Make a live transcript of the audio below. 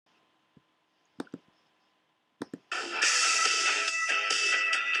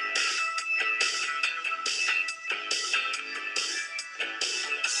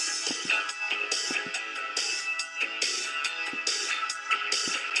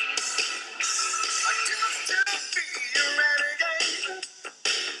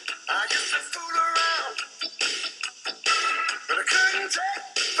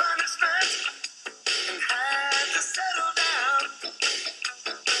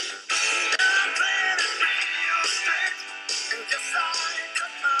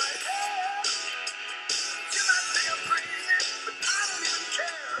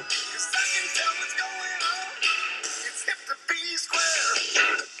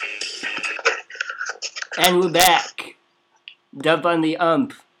And we're back. Dump on the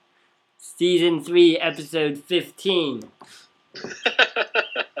Ump. Season 3, episode 15.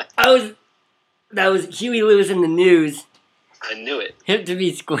 That was Huey Lewis in the News. I knew it. Hip to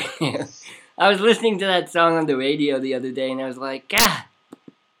be square. I was listening to that song on the radio the other day, and I was like, God,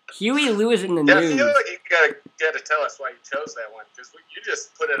 Huey Lewis in the Yeah, I News. feel like you gotta tell us why you chose that one, because you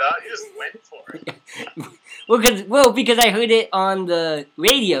just put it on, you just went for it. Because I heard it on the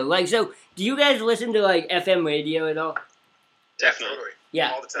radio. Like, so, do you guys listen to, like, FM radio at all? Definitely.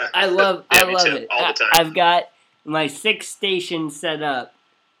 Yeah. All the time. I love me too. it. All the time. I've got my 6 stations set up.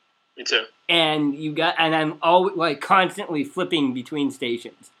 Me too. And I'm always like constantly flipping between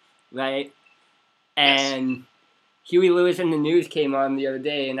stations, right? And Huey Lewis in the News came on the other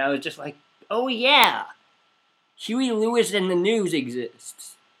day, and I was just like, oh yeah, Huey Lewis in the News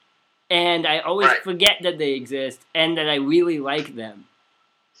exists. And I always forget that they exist, and that I really like them.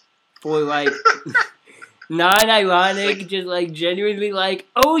 For like, non-ironic, just like genuinely like,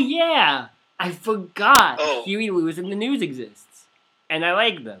 oh yeah, I forgot Huey Lewis in the News exists. And I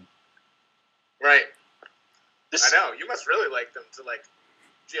like them. Right. I know. You must really like them to like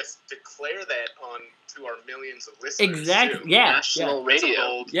just declare that on to our millions of listeners. Exactly. Too. Yeah. National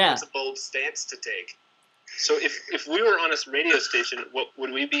radio. It's a bold stance to take. So if we were on a radio station, what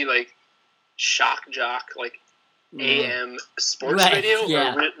would we be like? Shock jock, like AM sports radio,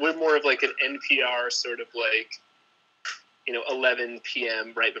 yeah. or we're more of like an NPR sort of like, 11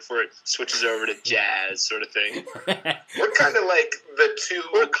 p.m. right before it switches over to jazz sort of thing. We're kind of like the 2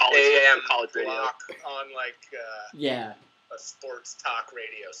 AM college radio block on like a sports talk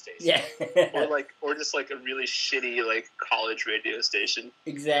radio station. Yeah. or just like a really shitty like college radio station.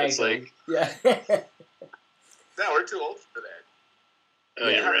 Exactly. It's like No, we're too old for that. Oh,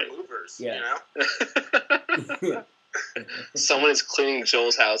 you're right. Movers, yeah. Someone is cleaning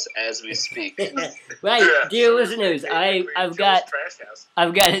Joel's house as we speak. Right, dear listeners, I've got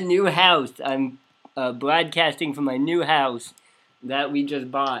a new house. I'm broadcasting from my new house that we just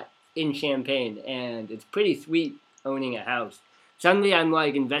bought in Champaign, and it's pretty sweet owning a house. Suddenly, I'm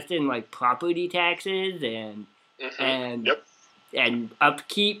like invested in like property taxes and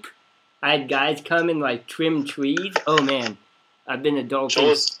upkeep. I had guys come and like trim trees. Oh man, I've been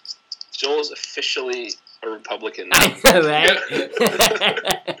adulting. Joel's officially a Republican. I know, right?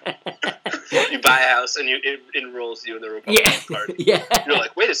 You buy a house and it enrolls you in the Republican Party. Yeah. You're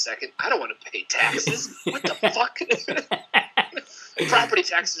like, wait a second, I don't want to pay taxes. What the fuck? Property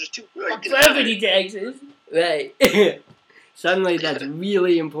taxes are too fucking high. Property taxes, right? Suddenly, that's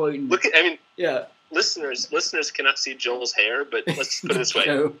really important. Listeners cannot see Joel's hair, but let's put it this way: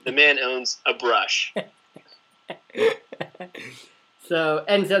 the man owns a brush. So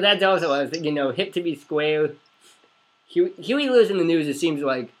that's also, I was thinking, hip to be square. Huey Lewis in the News, it seems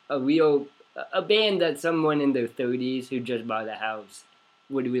like a band that someone in their 30s who just bought a house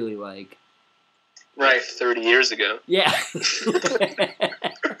would really like. Right, 30 years ago. Yeah. You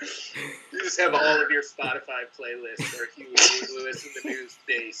just have all of your Spotify playlists where Huey Lewis in the News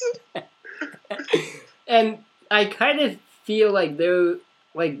based. And I kind of feel like they're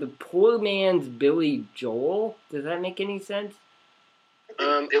like the poor man's Billy Joel. Does that make any sense?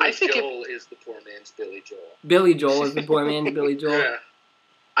 I think Joel is the poor man's Billy Joel. Billy Joel is the poor man's Billy Joel? Yeah.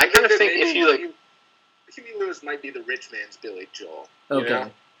 I kind of think if you like... Huey Lewis might be the rich man's Billy Joel. Okay.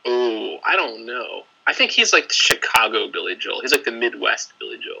 Oh, I don't know. I think he's like the Chicago Billy Joel. He's like the Midwest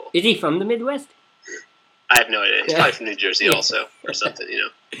Billy Joel. Is he from the Midwest? I have no idea. He's probably from New Jersey also, or something,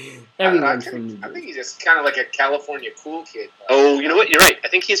 Everyone's from New Jersey. I think he's just kind of like a California cool kid. Oh, you know what? You're right. I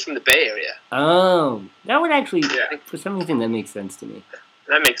think he's from the Bay Area. Oh, that would actually, for some reason, that makes sense to me.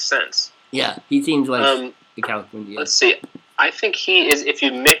 That makes sense. Yeah, he seems like the California. Let's see. I think he is, if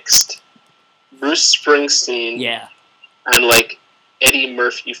you mixed Bruce Springsteen and like Eddie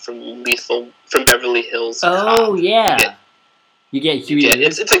Murphy from Beverly Hills Cop. Yeah. You get Huey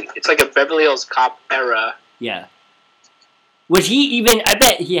Lewis. It's like a Beverly Hills Cop era. Yeah. Was he even... I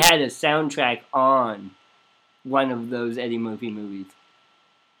bet he had a soundtrack on one of those Eddie Murphy movies.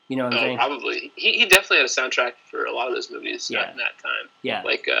 You know what I'm saying? Probably. He definitely had a soundtrack for a lot of those movies in that time. Yeah.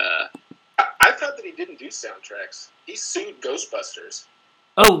 Like, I thought that he didn't do soundtracks. He sued Ghostbusters.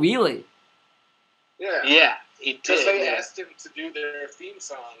 Oh, really? Yeah. Yeah, he did. Because they asked him to do their theme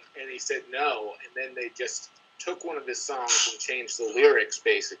song, and he said no, and then they just took one of his songs and changed the lyrics,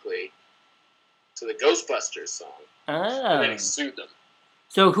 basically, to the Ghostbusters song. Oh. And then he sued them.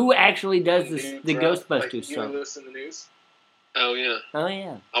 So who actually does the Ghostbusters song? song? You listen to the news? Oh, yeah. Oh,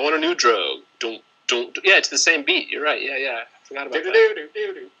 yeah. I want a new drug. Don't. Yeah, it's the same beat. You're right. Yeah. I forgot about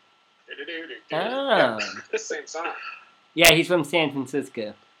that. Oh. The same song. Yeah, he's from San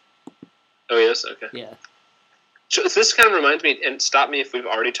Francisco. Oh, yes? Okay. Yeah. So this kind of reminds me, and stop me if we've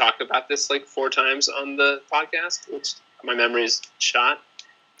already talked about this like 4 times on the podcast, which my memory is shot.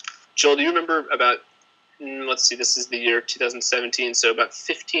 Joel, do you remember about, let's see, this is the year 2017, so about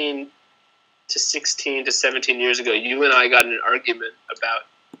 15 to 16 to 17 years ago, you and I got in an argument about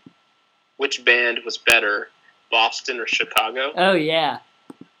which band was better, Boston or Chicago. Oh, yeah.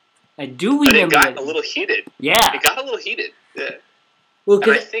 I do remember. But it got a little heated. Yeah. It got a little heated. Yeah. Well,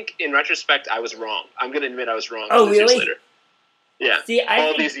 and I think, in retrospect, I was wrong. I'm going to admit I was wrong. Oh, really? Years later. Yeah. See,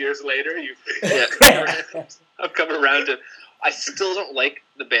 these years later, I've come around to... I still don't like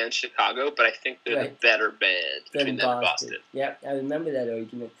the band Chicago, but I think they're the better band between them and Boston. Yeah, I remember that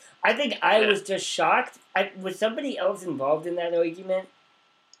argument. I think I was just shocked. Was somebody else involved in that argument?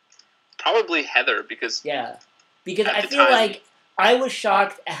 Probably Heather, because... Yeah. Because I feel like I was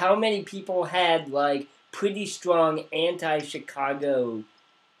shocked at how many people had, like, pretty strong anti-Chicago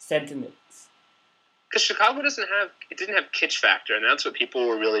sentiments. Because Chicago didn't have kitsch factor, and that's what people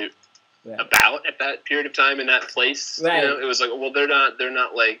were really... Right. About at that period of time in that place, right. You know, it was like, well, they're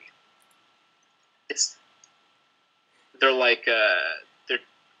not like, they're like, they're,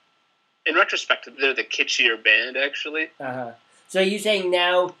 in retrospect, they're the kitschier band, actually. So you saying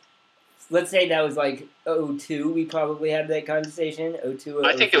now, let's say that was like 2002, we probably had that conversation, 2002 or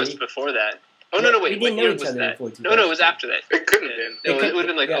 03? I think it was before that. Oh, no, wait, we didn't know each other that? Before No, it was after that. It couldn't have been. It would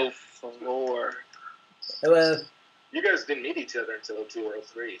have been like 04. Hello. You guys didn't meet each other until 02 or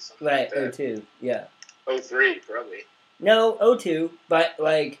 03. Right, like 02, yeah. 03, probably. No, 02, but,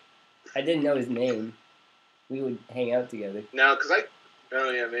 like, I didn't know his name. We would hang out together. No, because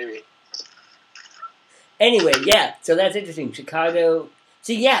oh, yeah, maybe. Anyway, yeah, so that's interesting. Chicago...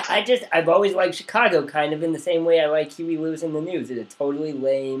 See, yeah, I've always liked Chicago kind of in the same way I like Huey Lewis and the News. It's a totally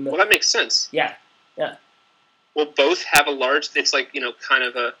lame... Well, that makes sense. Yeah. Well, both have a large... It's like, you know, kind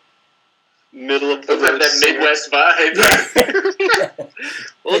of a... middle of the road, that Midwest vibe.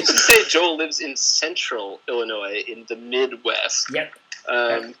 Well, let's just say Joel lives in central Illinois in the Midwest. Yep.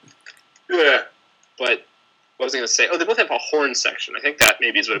 Yeah. But what was I going to say? Oh, they both have a horn section. I think that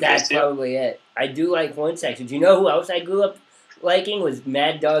maybe is what it That's probably it. I do like horn sections. You know who else I grew up liking was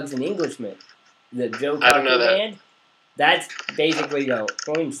Mad Dogs and Englishmen, the Joe Cocker band. That's basically the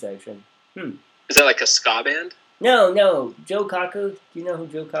horn section. Is that like a ska band? No, Joe Cocker. Do you know who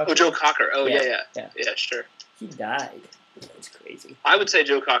Joe Cocker is? Oh, Joe Cocker. Oh, yeah, sure. He died. That's crazy. I would say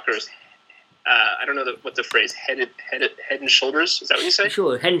Joe Cocker is, I don't know what the phrase, head and shoulders, is that what you say?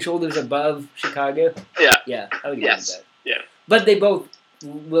 Sure, head and shoulders above Chicago. Yeah. Yeah, I would agree with that. Yeah. But they both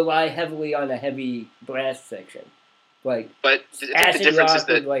rely heavily on a heavy brass section. Like, but acid rock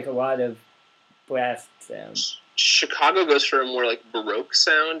with, like, a lot of brass sounds. Chicago goes for a more, like, Baroque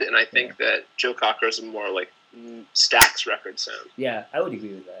sound, and I think that Joe Cocker is a more, like, Stax record sound. Yeah, I would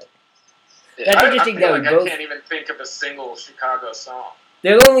agree with that. Yeah. That's interesting. I can't even think of a single Chicago song.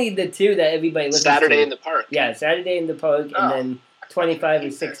 They're only the two that everybody listens to. Saturday in the Park. Yeah, Saturday in the Park, and then 25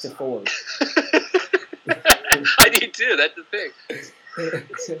 is 6 to 4. I do too. That's the thing.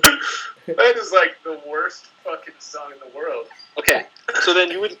 That is like the worst fucking song in the world. Okay, so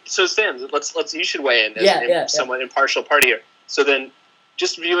then So Sam, let's. You should weigh in as somewhat impartial party here. So then,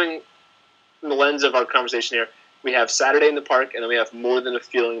 just viewing from the lens of our conversation here, we have Saturday in the Park, and then we have More Than a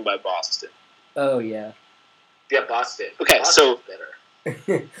Feeling by Boston. Oh, yeah. Yeah, Boston. Okay, Boston's better.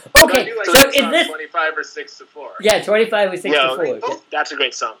 Okay, so is this 25 or 6 to 4? Yeah, 25 or 6 to 4. That's a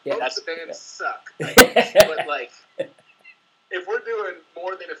great song. Both the bands suck. But like, if we're doing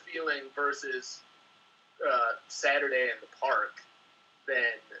More Than a Feeling versus Saturday in the Park,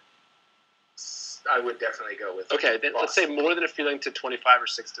 then I would definitely go with. Okay, then let's say More Than a Feeling to 25 or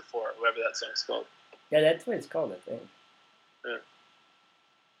 6 to 4, whatever that song's called. Yeah, that's what it's called, I think. Yeah.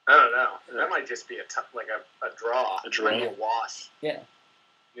 I don't know. That might just be a draw. A draw. Maybe a wash. Yeah.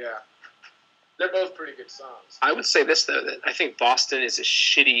 Yeah. They're both pretty good songs. I would say this, though, that I think Boston is a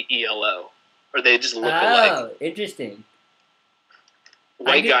shitty ELO. Or they just look alike. Oh, interesting.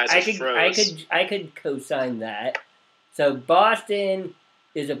 White guys are froze. I could co-sign that. So Boston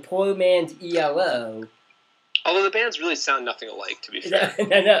is a poor man's ELO. Although the bands really sound nothing alike, to be fair.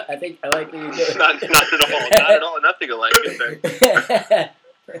 No, I think I like what you're doing. Not at all. Nothing alike, in fact.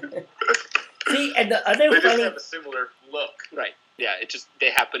 See, and the other they funny... just have a similar look. Right. Yeah,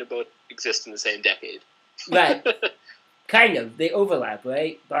 they happen to both exist in the same decade. Right. Kind of. They overlap,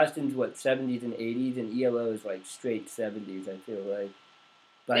 right? Boston's, 70s and 80s, and ELO is, straight 70s, I feel like.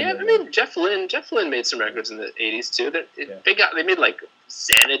 Yeah, I mean, Jeff Lynne made some records in the 80s, too. They made,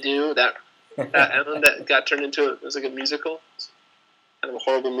 Xanadu, that album that got turned into it was like a musical. Kind of a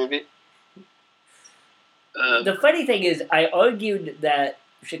horrible movie. The funny thing is, I argued that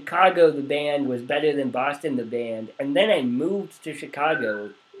Chicago, the band, was better than Boston, the band, and then I moved to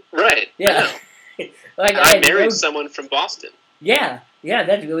Chicago. Right. Yeah. Like I married someone from Boston. Yeah,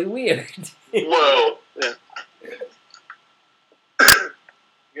 that's really weird. Whoa. Yeah.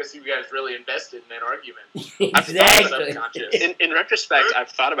 I guess you guys really invested in that argument. Exactly. In retrospect, I've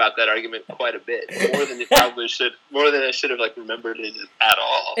thought about that argument quite a bit, more than I should have like remembered it at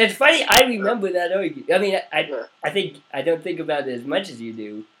all. It's funny. I remember that argument. I mean, I think I don't think about it as much as you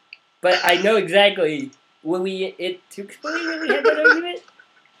do, but I know exactly when we to explain when we had that argument.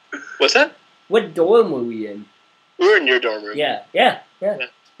 What's that? What dorm were we in? We were in your dorm room. Yeah. It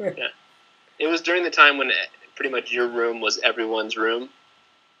was during the time when pretty much your room was everyone's room.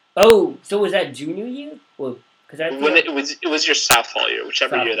 Oh, so was that junior year? Well, because it was your sophomore year,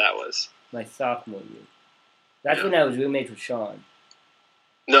 whichever year that was. My sophomore year. That's when I was roommates with Sean.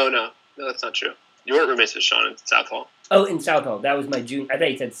 No, that's not true. You weren't roommates with Sean in South Hall. Oh, in South Hall. That was my junior. I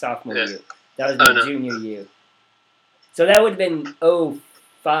thought you said sophomore year. That was my junior year. So that would have been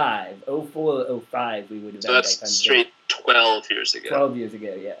 05, 04, 05. We would have. So that's straight 12 years ago. 12 years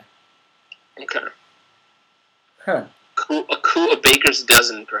ago, yeah. Okay. Huh. A baker's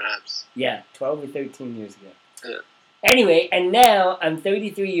dozen, perhaps. Yeah, 12 or 13 years ago. Yeah. Anyway, and now I'm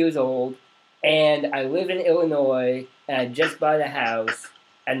 33 years old, and I live in Illinois, and I just bought a house,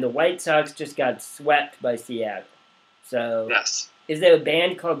 and the White Sox just got swept by Seattle. So, yes. Is there a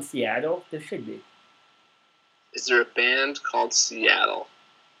band called Seattle? There should be. Is there a band called Seattle?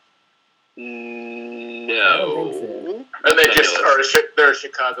 No. I don't think so. And they just they're a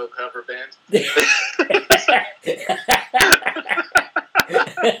Chicago cover band.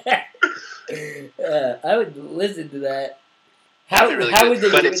 I would listen to that. How would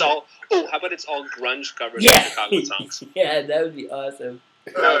they? But it's all. Oh, how about it's all grunge covers of Chicago songs? Yeah, that would be awesome.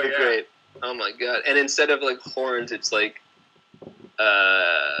 That would be great. Oh my god! And instead of like horns, it's like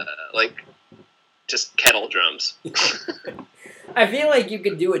just kettle drums. I feel like you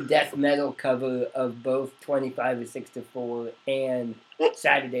could do a death metal cover of both 25 or 6 to 4 and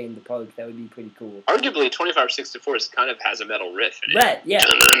Saturday in the Park. That would be pretty cool. Arguably, 25 or 6 to 4 kind of has a metal riff in it. Right, yeah.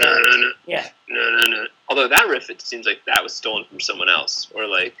 Yeah. Although that riff, it seems like that was stolen from someone else. Or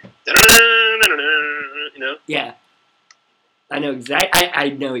like, you know? Yeah. I know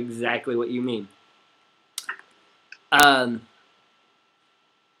exactly what you mean.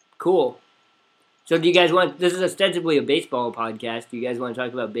 Cool. So do you guys this is ostensibly a baseball podcast. Do you guys want to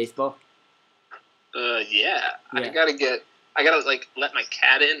talk about baseball? Yeah. I gotta like let my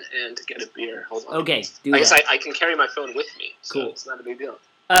cat in and get a beer. Hold on. Okay, I guess I can carry my phone with me, so it's not a big deal.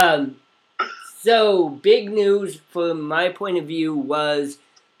 So big news from my point of view was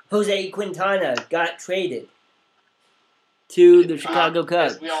Jose Quintana got traded to the Chicago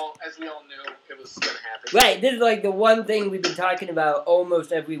Cubs. As we all knew, it was going to happen. Right, this is like the one thing we've been talking about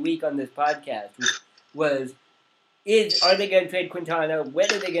almost every week on this podcast was are they going to trade Quintana?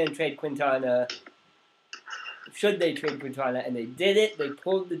 When are they going to trade Quintana? Should they trade Quintana? And they did it. They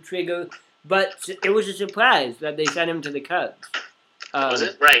pulled the trigger. But it was a surprise that they sent him to the Cubs. Was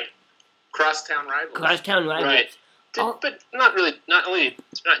it? Right. Crosstown rivals. Right. But not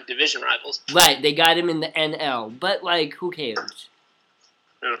division rivals. Right, they got him in the NL. But, like, who cares?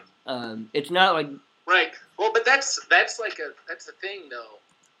 Yeah. It's not like... Right. Well, but that's the thing, though.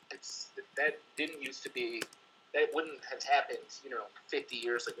 That didn't used to be... That wouldn't have happened, 50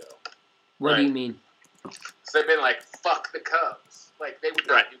 years ago. What do you mean? So they've been like, fuck the Cubs. Like, they would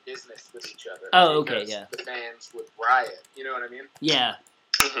not do business with each other. Oh, okay, yeah. The fans would riot. You know what I mean? Yeah.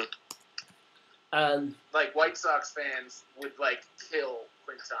 Mm-hmm. Like, White Sox fans would, like, kill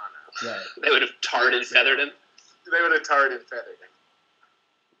Quintana. Right. They would have tarred and feathered him. They would have tarred and feathered him.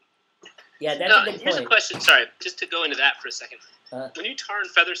 Yeah, that's a good point. Here's a question. Sorry, just to go into that for a second. When you tar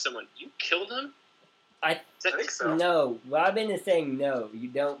and feather someone, you kill them? I think so. No, Robin is saying no, you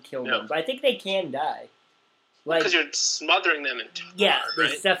don't kill them. But I think they can die. Because you're smothering them in tar, they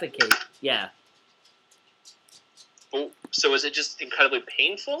right? suffocate. Yeah. Oh, so is it just incredibly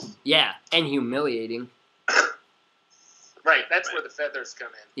painful? Yeah, and humiliating. Right, that's where the feathers come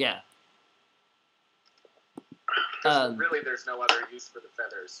in. Yeah. Really, there's no other use for the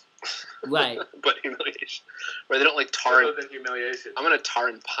feathers. Right. But humiliation. Where they don't like tar. Other than humiliation. I'm going to tar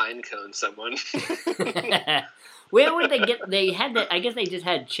and pine cone someone. Where would they get... They had that... I guess they just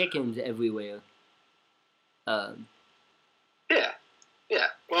had chickens everywhere. Yeah.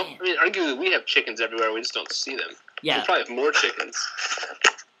 Well, I mean, arguably we have chickens everywhere. We just don't see them. Yeah. We probably have more chickens.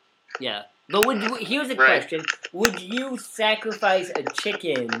 Yeah. But here's a question. Would you sacrifice a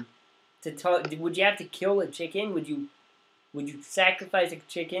chicken would you have to kill a chicken? Would you sacrifice a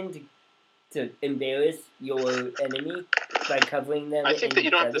chicken to embarrass your enemy by covering them. I think that in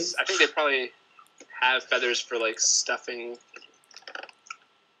you don't have feathers? to. I think they probably have feathers for like stuffing.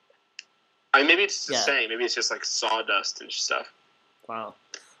 I mean, maybe it's just saying. Maybe it's just like sawdust and stuff. Wow.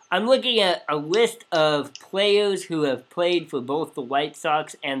 I'm looking at a list of players who have played for both the White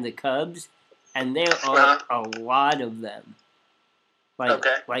Sox and the Cubs, and there are a lot of them.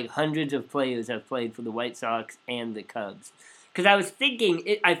 Like hundreds of players have played for the White Sox and the Cubs. Because I was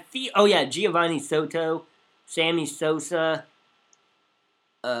thinking, Giovanni Soto, Sammy Sosa.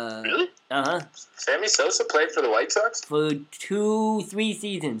 Really? Sammy Sosa played for the White Sox? For 3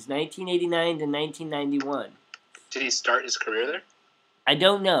 seasons, 1989 to 1991. Did he start his career there? I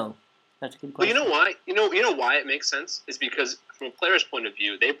don't know. That's a good question. Well, you know why? You know why it makes sense? Is because from a player's point of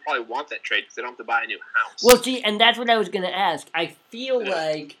view, they probably want that trade because they don't have to buy a new house. Well, see, and that's what I was going to ask. I feel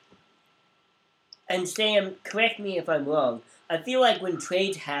like, and Sam, correct me if I'm wrong, I feel like when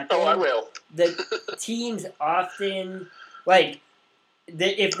trades happen, I will. The teams often, if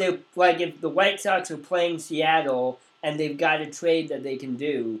the White Sox are playing Seattle and they've got a trade that they can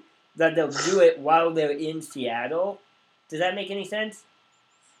do, that they'll do it while they're in Seattle. Does that make any sense?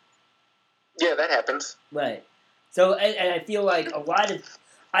 Yeah, that happens. Right. So, and I feel like a lot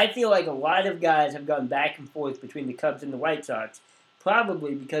of guys have gone back and forth between the Cubs and the White Sox,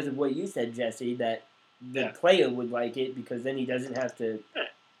 probably because of what you said, Jesse, that the player would like it because then he doesn't have to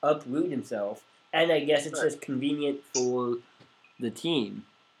uproot himself, and I guess it's just convenient for the team.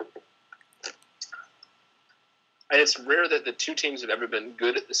 And it's rare that the two teams have ever been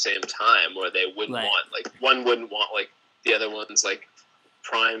good at the same time, where they wouldn't want, one wouldn't want, the other one's,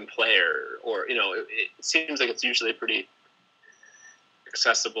 prime player, or, it seems like it's usually a pretty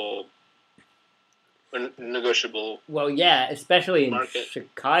accessible, negotiable. Well, yeah, especially in market.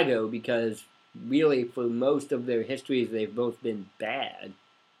 Chicago, because really for most of their histories they've both been bad.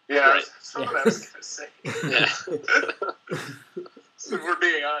 Yeah, right. That's what I was going to say. Yeah. So if we're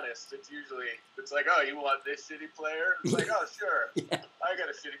being honest, it's like, oh, you want this shitty player? It's like, oh, sure. Yeah. I got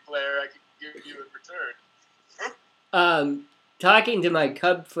a shitty player I can give you in return. Talking to my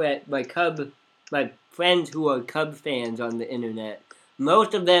friends who are Cub fans on the internet,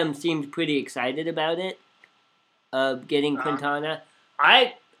 most of them seemed pretty excited about it, getting Quintana.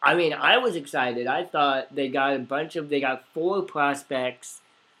 I was excited. I thought they got 4 prospects.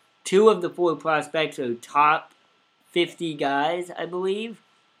 2 of the 4 prospects are top 50 guys, I believe.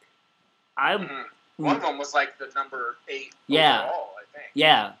 One of them was the number 8 Yeah. overall, I think.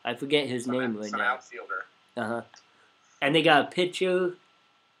 Yeah, I forget his name right Some now. outfielder. Uh-huh. And they got a pitcher.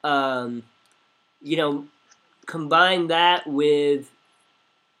 Combine that with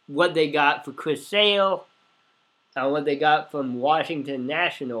what they got for Chris Sale and what they got from Washington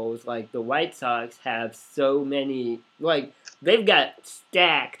Nationals. The White Sox have so many, they've got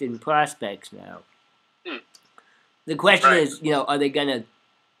stacked in prospects now. The question is, are they going to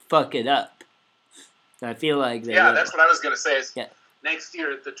fuck it up? I feel like they will. That's what I was going to say. Yeah. Next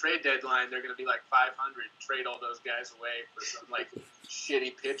year at the trade deadline, they're going to be 500, trade all those guys away for some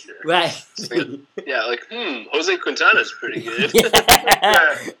shitty pitcher. Right. Yeah, Jose Quintana's pretty good.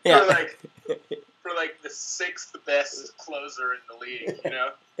 Yeah. For the 6th best closer in the league,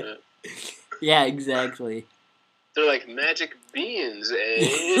 Yeah, exactly. They're like Magic Beans,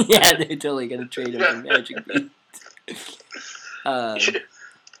 eh? Yeah, they're totally going to trade him for Magic Beans.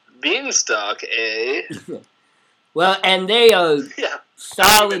 Beanstalk, eh? Well, and they are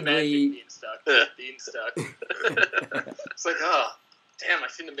solidly... Beanstalk. It's oh, damn, I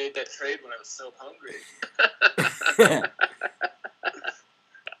shouldn't have made that trade when I was so hungry.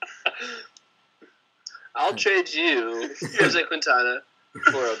 I'll trade you, Jose Quintana,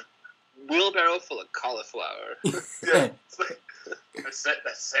 for a wheelbarrow full of cauliflower. Yeah, it's that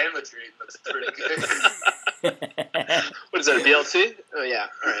sandwichery looks pretty good. What is that, a BLT? Oh, yeah.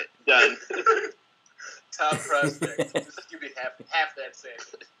 All right, done. Top prospect. Just give me half that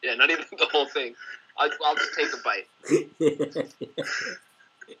sandwich. Yeah, not even the whole thing. I'll just take a bite.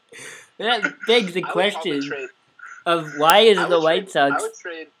 That begs the question of why is the White Sox... I would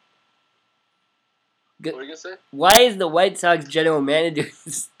trade... What were you going to say? Why is the White Sox general manager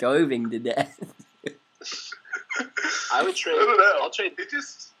starving to death? I would trade... I don't know. I'll trade... He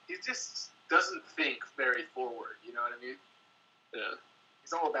just doesn't think very forward, you know what I mean? Yeah.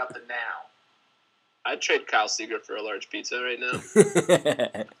 He's all about the now. I'd trade Kyle Seager for a large pizza right now.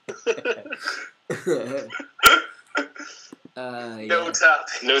 No top.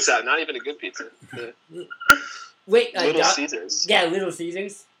 No top. Not even a good pizza. Yeah. Wait, Little Caesars. Yeah, Little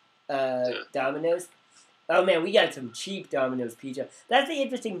Caesars. Domino's. Oh man, we got some cheap Domino's pizza. That's the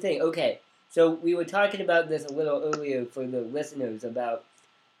interesting thing. Okay, so we were talking about this a little earlier for the listeners about,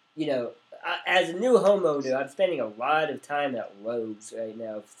 as a new homeowner, I'm spending a lot of time at Lowe's right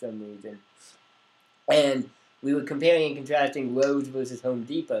now for some reason. And we were comparing and contrasting Lowe's versus Home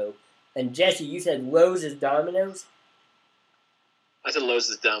Depot. And Jesse, you said Lowe's is Domino's? I said Lowe's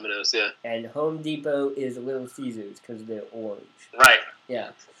is Domino's, yeah. And Home Depot is Little Caesars because they're orange. Right.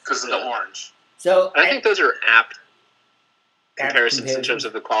 Yeah. Because of the orange. So I think those are apt Apt comparisons in terms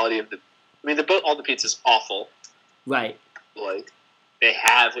of the quality of the. I mean, all the pizza's awful. Right. Like they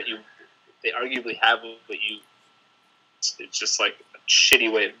arguably have what you. It's just like a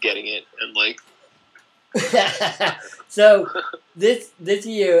shitty way of getting it, and like. So this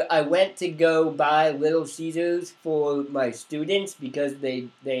year I went to go buy Little Caesars for my students because they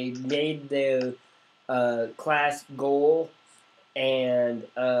made their class goal, and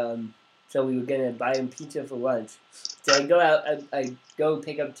so we were gonna buy them pizza for lunch. So I go out, I go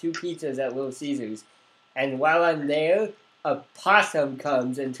pick up 2 pizzas at Little Caesars, and while I'm there, a possum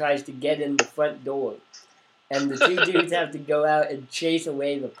comes and tries to get in the front door, and the 2 dudes have to go out and chase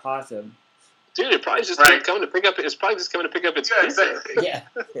away the possum. Dude, it probably just coming to pick up. It's probably just coming to pick up its pizza. Exactly. Yeah.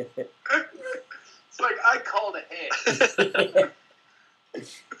 It's like I called ahead.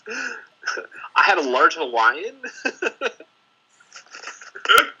 I had a large Hawaiian.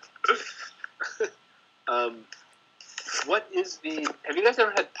 What is the? Have you guys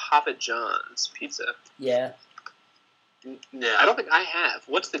ever had Papa John's pizza? Yeah. No. I don't think I have.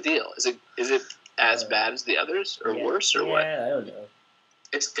 What's the deal? Is it as bad as the others, or worse, or what? Yeah, I don't know.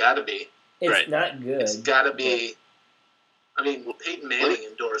 It's got to be. It's Right. not good. It's got to be. I mean, Peyton Manning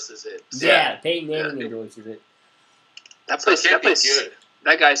endorses it. So Yeah, Peyton Manning endorses it. That it place. can't That be place. good.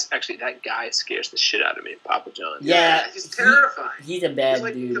 That guy scares the shit out of me, Papa John. Yeah, He's terrifying. He's a bad He's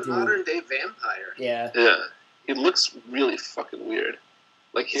like dude the too. modern day vampire. Yeah. Yeah. He looks really fucking weird.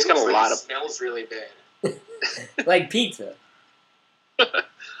 Like he's He got a looks like lot he of. smells really bad. Like pizza. Whoa!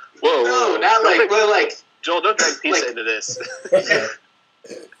 No, not Don't like, well, like, Joel, don't drag pizza like- into this.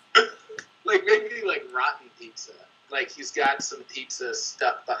 like maybe like rotten pizza. Like he's got some pizza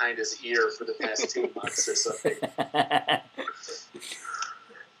stuck behind his ear for the past 2 months or something.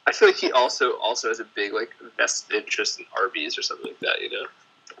 I feel like he also has a big like vested interest in Arby's or something like that. You know.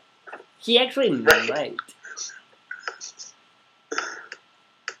 He actually Right. might.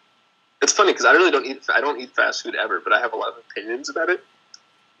 It's funny because I really don't eat fast food ever, but I have a lot of opinions about it.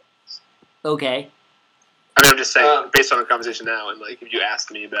 Okay. I mean, I'm just saying, based on our conversation now, and like, if you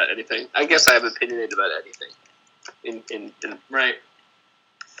ask me about anything, I guess I have opinionated about anything. In Right.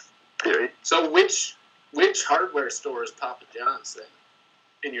 theory. So which hardware store is Papa John's then,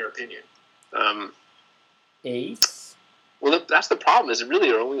 in your opinion? Ace. Well, that's the problem. Is there really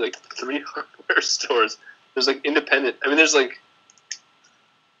are only like 3 hardware stores. There's like independent. I mean, there's like.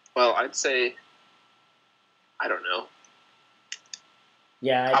 Well, I'd say. I don't know.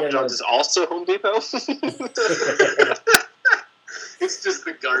 Yeah, I Papa don't know. John's is also Home Depot. It's just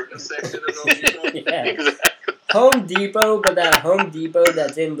the garden section of Home Depot. Yeah. Exactly. Home Depot, but that Home Depot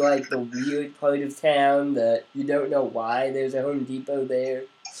that's in like the weird part of town that you don't know why there's a Home Depot there.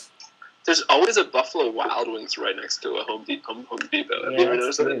 There's always a Buffalo Wild Wings right next to a Home Depot. Have you ever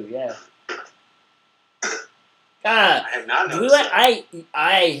that's noticed that? true, yeah. Ah, I have not you know noticed what? that.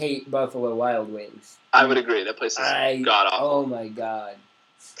 I hate Buffalo Wild Wings. I would agree. That place is god awful. Oh my god.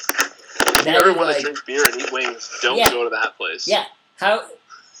 If you That ever is want to like- drink beer and eat wings, don't Yeah. go to that place. Yeah.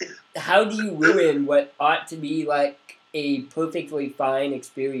 How do you ruin what ought to be like a perfectly fine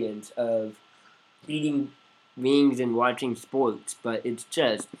experience of eating wings and watching sports? But it's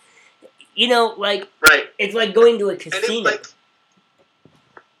just, like Right. it's like going to a And it's casino.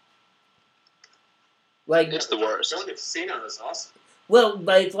 Like It's the worst. Going to casino is awesome. well,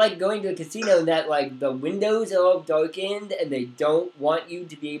 but it's like going to a casino that like the windows are all darkened and they don't want you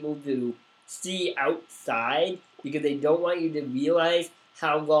to be able to see outside because they don't want you to realize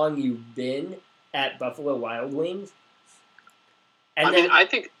how long you've been at Buffalo Wild Wings. And I then,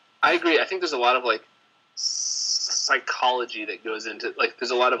 mean, I agree. I think there's a lot of like psychology that goes into like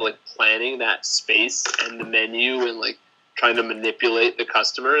there's a lot of like planning that space and the menu and like trying to manipulate the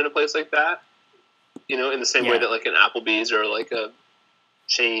customer in a place like that. In the same way Yeah. that like an Applebee's or like a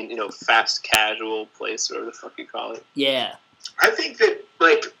chain, fast casual place, or whatever the fuck you call it. yeah, I think that,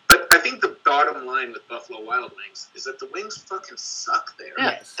 but I think the bottom line with Buffalo Wild Wings is that the wings fucking suck there.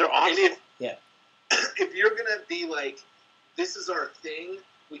 Yeah, Yes. they're awful. And Yeah. if you're gonna be like, this is our thing,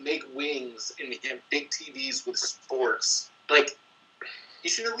 we make wings and we have big TVs with sports, like, you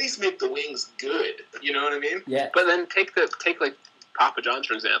should at least make the wings good. You know what I mean? yeah, But then take like Papa John's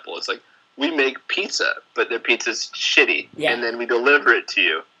for example. It's like we make pizza, but their pizza's shitty, Yeah. and then we deliver it to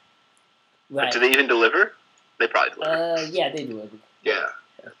you. right. Do they even deliver? They probably deliver. Yeah, they do. Yeah.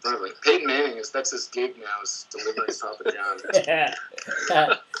 Probably. Peyton Manning that's his gig now, is delivering Papa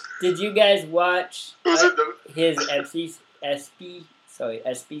John. Did you guys watch Was it his SB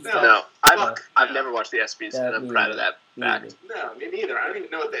stuff? No, Fuck. I've never watched the ESPYs, and I'm proud of that fact. No, me neither. I don't even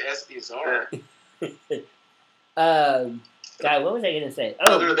know what the ESPYs are. God, what was I gonna say?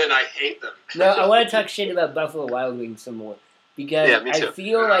 Oh, Other than I hate them. no, I want to talk shit about Buffalo Wild Wings some more because Yeah, me I too.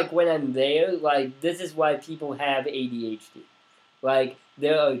 feel like when I'm there, like this is why people have ADHD. Like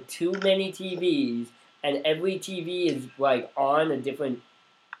there are too many TVs, and every TV is like on a different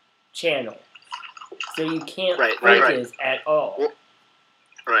channel, so you can't Right. focus at all. Well,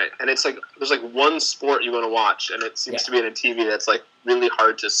 right, and it's like there's like one sport you want to watch, and it seems to be in a TV that's like really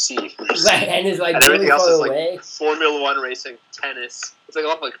hard to see. Right, and it's like And really everything else far is away. like Formula One racing, tennis. It's like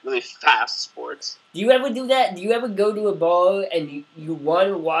all like really fast sports. Do you ever do that? Do you ever go to a bar and you want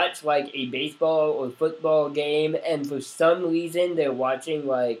to watch like a baseball or football game, and for some reason they're watching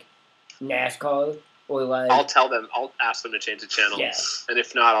like NASCAR or like I'll tell them. I'll ask them to change the channel. Yeah. And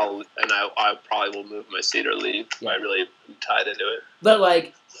if not, I probably will move my seat or leave. Yeah. I really am tied into it. But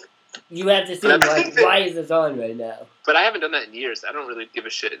like, you have to think But I like, think that- why is this on right now? But I haven't done that in years. I don't really give a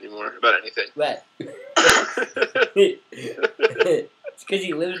shit anymore about anything. Right. It's because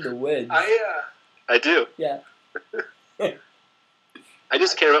you live in the woods. I do. Yeah. I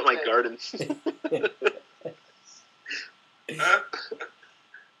just care about my garden.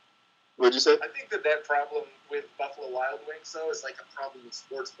 What'd you say? I think that problem with Buffalo Wild Wings, though, is like a problem with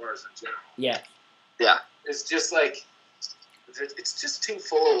sports bars in general. Yeah. Yeah. It's just like, it's just too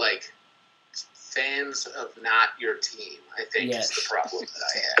full of like fans of not your team, I think, is the problem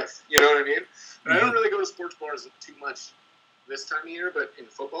that I have. You know what I mean? And I don't really go to sports bars too much this time of year, but in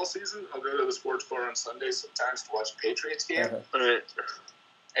football season, I'll go to the sports bar on Sundays sometimes to watch a Patriots game. Uh-huh. Alright.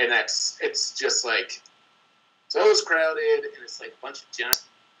 And it's just like, it's always crowded, and it's like a bunch of junk,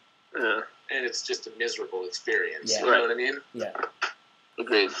 Yeah. and it's just a miserable experience. Yeah. You know what I mean? Yeah.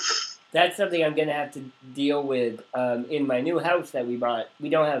 Agreed. That's something I'm gonna have to deal with in my new house that we bought. We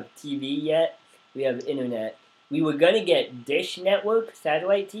don't have TV yet. We have internet. We were gonna get Dish Network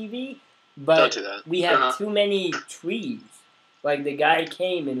satellite TV, Don't but do that. we have Uh-huh. too many trees. Like the guy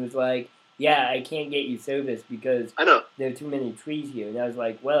came and was like, "Yeah, I can't get you service because I know. there are too many trees here." And I was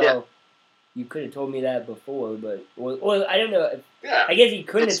like, "Well, Yeah. you could have told me that before, but or I don't know. Yeah. I guess he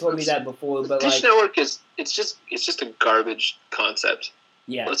couldn't have It's- told me that before, but Dish like, Network it's just a garbage concept.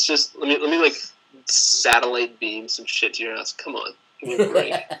 yeah." Let's just let me like satellite beam some shit to your house. Come on. Give me a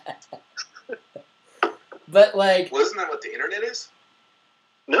break. But like, Well, isn't that what the internet is?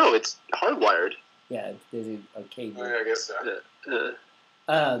 No, it's hardwired. yeah, there's a cable. Oh, yeah, I guess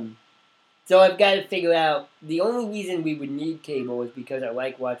so. So I've got to figure out the only reason we would need cable is because I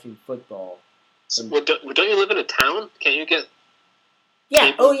like watching football. Well, don't you live in a town? Can't you get?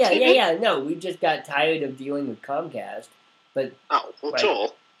 Yeah. Cable Oh yeah. TV? Yeah. Yeah. No, we just got tired of dealing with Comcast. But Oh, well, Right.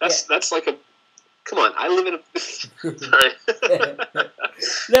 Joel, that's like a. Come on, I live in a. Sorry.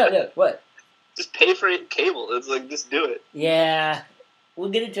 no. What? Just pay for cable. It's like just do it. Yeah. We're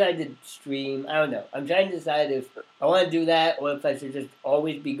gonna try to stream. I don't know. I'm trying to decide if I want to do that or if I should just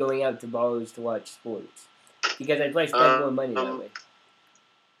always be going out to bars to watch sports because I'd probably spend more money that way.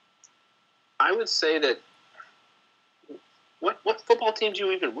 I would say that. What football team do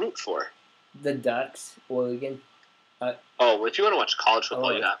you even root for? The Ducks, Oregon. Oh, if you want to watch college football,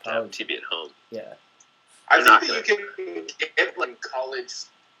 Oh, you have to have college. TV at home. Yeah. I They're not think that you can get like college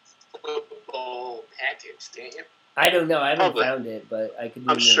football package, can't you? I don't know. I haven't Probably. found it, but I could. Do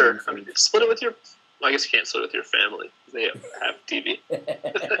I'm more sure. I research. mean, split it with your. Well, I guess you can't split it with your family. They have TV.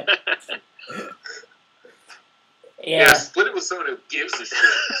 Yeah. Split it with someone who gives a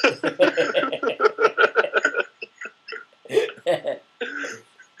shit.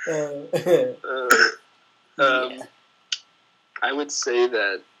 Yeah. I would say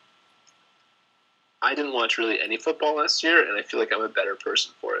that I didn't watch really any football last year, and I feel like I'm a better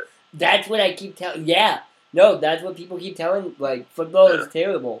person for it. That's what I keep telling. Yeah. No, that's what people keep telling. Like, football is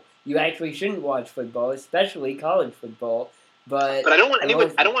terrible. You actually shouldn't watch football, especially college football. But I don't want I've anyone.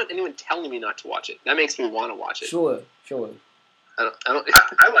 always- I don't want anyone telling me not to watch it. That makes me want to watch it. sure. I don't.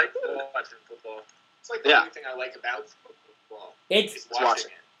 I like watching football. It's like the Yeah. only thing I like about football It's is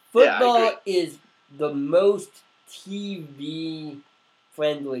watching it. Yeah, I football agree. is the most TV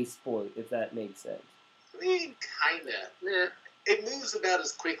friendly sport, if that makes sense. I mean, kinda. Yeah. It moves about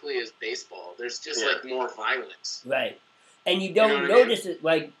as quickly as baseball. There's just Yeah. like more violence. Right. And you don't You know what I mean? notice it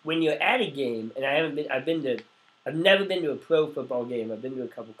like when you're at a game, and I've never been to a pro football game. I've been to a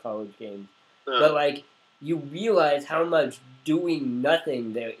couple college games. But like you realize how much doing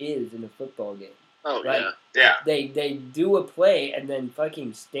nothing there is in a football game. Oh, Like, yeah. Yeah. They do a play and then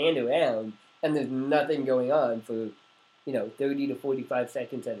fucking stand around and there's nothing going on for 30 to 45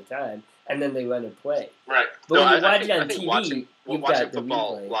 seconds at a time, and then they run a play. Right. But when you watch it on TV, watching you've got the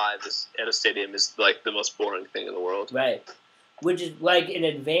football replay. live at a stadium is like the most boring thing in the world. Right. Which is like an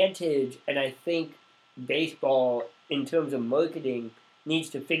advantage, and I think baseball, in terms of marketing, needs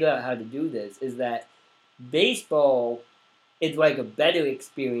to figure out how to do this, is that baseball is like a better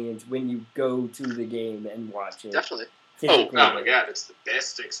experience when you go to the game and watch it. Definitely. Oh my God, it's the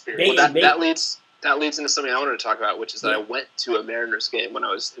best experience. Well, that leads into something I wanted to talk about, which is that I went to a Mariners game when I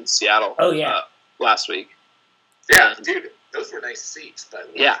was in Seattle. Oh, yeah. Last week. Yeah, dude, those were nice seats, by the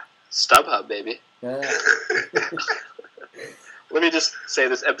way. Yeah, StubHub, baby. Uh, Let me just say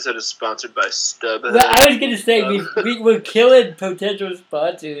this episode is sponsored by StubHub. well, I was going to say, we're killing potential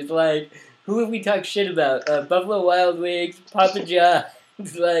sponsors. Like, who have we talked shit about? Buffalo Wild Wings, Papa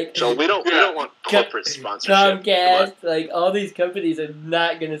John's, like... Joel, we don't want corporate sponsorship. Comcast, like, all these companies are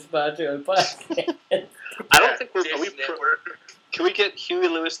not going to sponsor our podcast. I don't think we're... Can we get Huey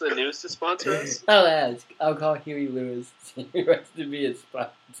Lewis and the News to sponsor us? I'll ask. I'll call Huey Lewis. He wants to be a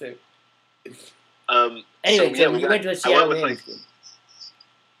sponsor. Anyway, so you went to a Seattle Mariners game.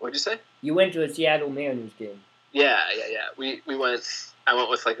 What'd you say? You went to a Seattle Mariners game. Yeah. We went... I went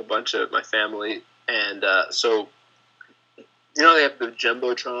with, like, a bunch of my family, and so... they have the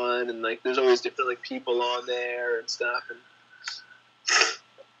Jumbotron, and, like, there's always different, like, people on there and stuff, and...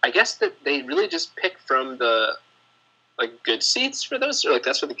 I guess that they really just pick from the... like good seats for those, or like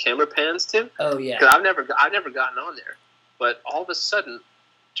that's where the camera pans to. Oh yeah. Because I've never gotten on there, but all of a sudden,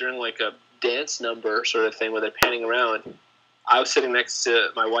 during like a dance number sort of thing where they're panning around, I was sitting next to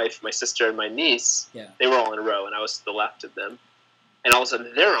my wife, my sister, and my niece. Yeah. They were all in a row, and I was to the left of them, and all of a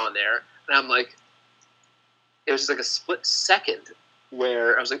sudden they're on there, and I'm like, it was just like a split second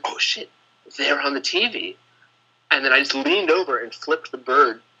where I was like, oh shit, they're on the TV, and then I just leaned over and flipped the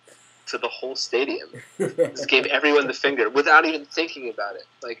bird to the whole stadium. Just gave everyone the finger without even thinking about it.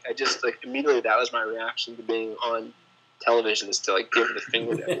 Like I just like immediately that was my reaction to being on television, is to like give the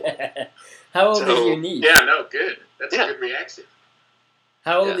finger to everyone. How old is your niece? Yeah, no, good. That's a good reaction.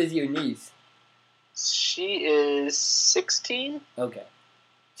 How old is your niece? She is 16. Okay.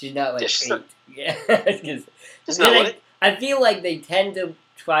 She's not like 8. Yeah. She's not what? I feel like they tend to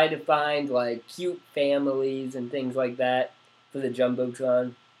try to find like cute families and things like that for the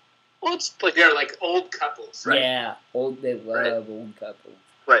Jumbotron. Well, it's like they're like old couples, right? Yeah, they love old couples.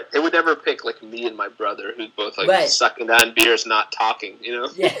 Right, they would never pick like me and my brother, who's both like sucking down beers, not talking. Yeah.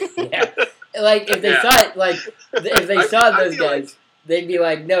 Like if they saw it, like if they saw those guys, they'd be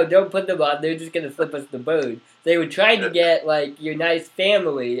like, "No, don't put them on. They're just gonna flip us the bird." They would try to get like your nice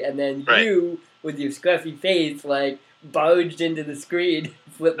family, and then you with your scruffy face like barged into the screen,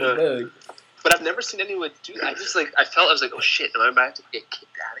 flip the bird. But I've never seen anyone do that. I was like, oh shit, am I about to get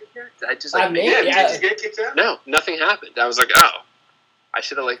kicked out of here? Did I just like... Did you get kicked out? No, nothing happened. I was like, oh, I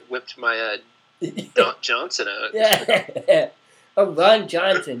should have like whipped my Johnson out. Yeah. Oh, Ron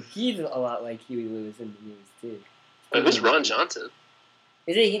Johnson. He's a lot like Huey Lewis in the News, too. Wait, who's Ron Johnson?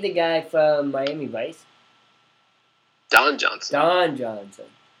 Isn't he the guy from Miami Vice? Don Johnson.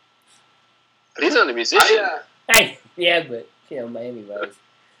 But he's not a musician. Yeah, but, Miami Vice.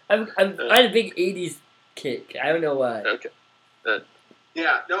 I'm on a big 80s kick. I don't know why. Okay.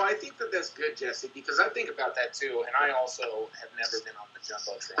 Yeah, no, I think that's good, Jesse, because I think about that too, and I also have never been on the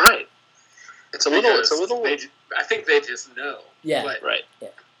Jumbotron. Right. It's a little. I think they just know. Yeah. But right. Yeah.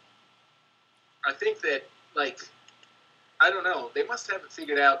 I think that, like, I don't know. They must have it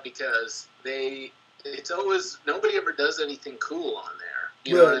figured out because it's always, nobody ever does anything cool on there.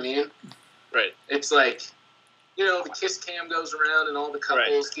 You know what I mean? Right. It's like, the kiss cam goes around and all the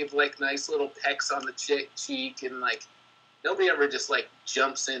couples give, like, nice little pecks on the cheek and, like, nobody ever just, like,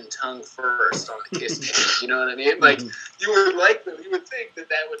 jumps in tongue first on the kiss cam. You know what I mean? Like, you would think that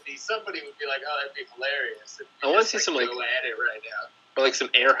would be, somebody would be like, oh, that'd be hilarious. And I want to see some, like, go at it right now. Or, like, some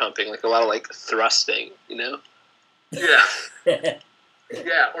air humping, like, a lot of, like, thrusting, Yeah.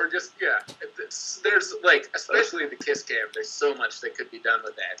 Yeah, or just, there's, like, especially the kiss cam, there's so much that could be done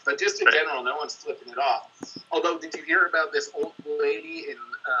with that. But just in general, no one's flipping it off. Although, did you hear about this old lady in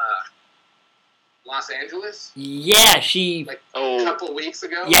Los Angeles? Yeah, she... Like, a couple weeks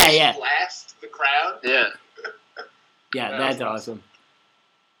ago? Yeah. Splashed the crowd? Yeah. Yeah, that's awesome.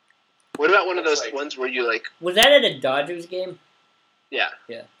 What about one of those ones where you, like... Was that at a Dodgers game? Yeah.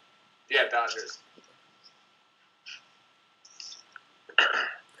 Yeah, Dodgers.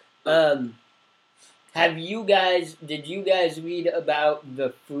 Did you guys read about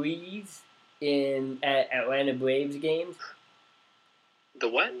the freeze at Atlanta Braves games? The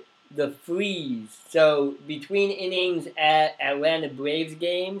what? the freeze. So between innings at Atlanta Braves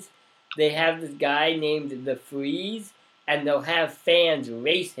games, they have this guy named the Freeze, and they'll have fans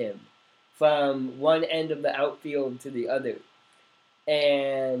race him from one end of the outfield to the other.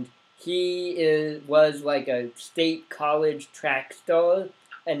 And was like a state college track star,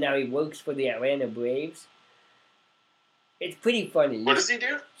 and now he works for the Atlanta Braves. It's pretty funny. What does he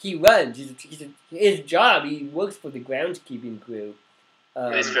do? He runs. His job, he works for the groundskeeping crew.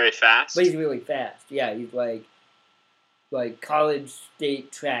 And he's very fast. But he's really fast. Yeah, he's like college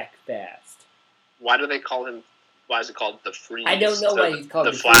state track fast. Why do they call him? Why is it called the Freeze? I don't know why he's called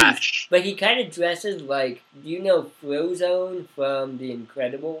the Flash. Freeze. But he kind of dresses like. Do you know Frozone from The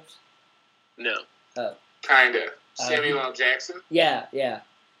Incredibles? No. Kinda. Samuel L. Jackson? Yeah.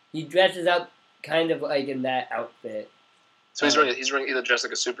 He dresses up kind of like in that outfit. So he's either dressed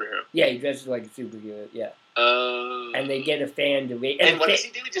like a superhero. Yeah, he dresses like a superhero. Yeah. And they get a fan to race. And what does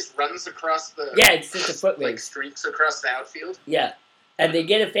he do? He just runs across the. Yeah, it's just a foot race. Like streaks across the outfield. Yeah, and they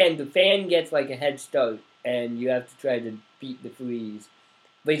get a fan. The fan gets like a head start, and you have to try to beat the Freeze.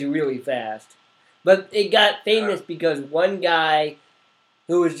 But he's really fast. But it got famous because one guy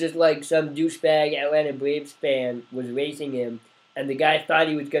who was just like some douchebag Atlanta Braves fan was racing him, and the guy thought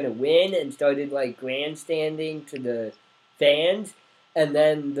he was gonna win and started like grandstanding to the fans, and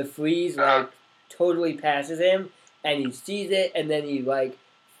then the Freeze like totally passes him, and he sees it, and then he like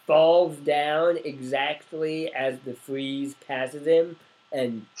falls down exactly as the Freeze passes him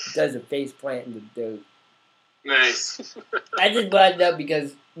and does a face plant in the dirt. Nice. I just brought it up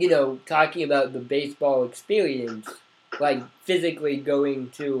because, talking about the baseball experience, like physically going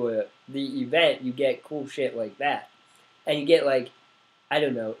to the event, you get cool shit like that. And you get like, I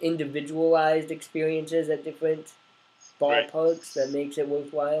don't know, individualized experiences at different ballparks that makes it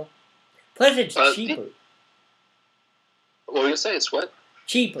worthwhile. Plus, it's cheaper. What were you saying? It's what?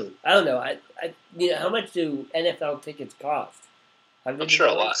 Cheaper. I don't know. How much do NFL tickets cost? I'm sure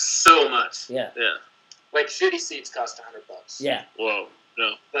a lot. So much. Yeah. Like shitty seats cost $100. Yeah. Whoa.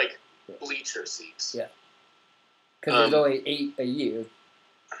 No. Like bleacher seats. Yeah. Because there's only 8 a year.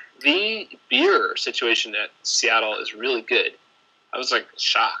 The beer situation at Seattle is really good. I was like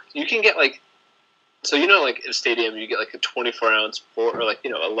shocked. You can get like. So like in a stadium you get like a 24-ounce pour or like a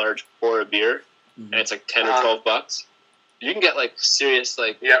large pour of beer, and it's like $10 or $12. You can get like serious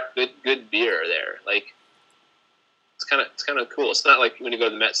like good beer there. Like it's kind of cool. It's not like when you go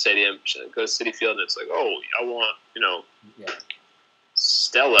to the Met Stadium, go to Citi Field, and it's like, oh, I want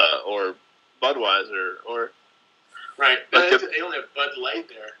Stella or Budweiser or right. Like they only have Bud Light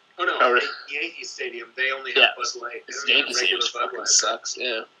there. Oh no, Yankee Stadium they only have Bud Light. Yankee Stadium fucking sucks.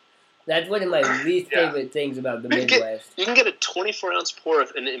 Yeah. That's one of my least favorite things about the Midwest. You can get a 24-ounce pour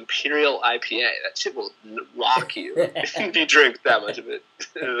of an Imperial IPA. That shit will rock you if you drink that much of it.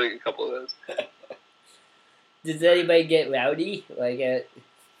 Like a couple of those. Does anybody get rowdy? Like,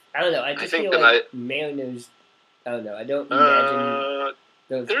 I don't know. I just feel like Mariners. I don't know. I don't imagine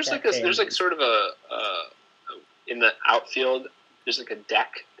those. There's like sort of a in the outfield. There's like a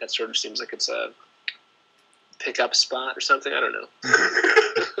deck that sort of seems like it's a pickup spot or something. I don't know.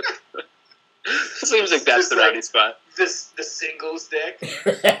 It seems like that's the rowdy spot. The singles deck.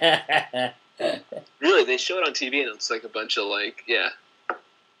 Really, they show it on TV, and it's like a bunch of like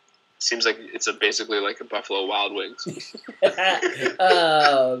Seems like it's basically like a Buffalo Wild Wings.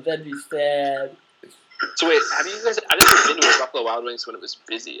 Oh, that'd be sad. So wait, have you guys? I've never been to a Buffalo Wild Wings when it was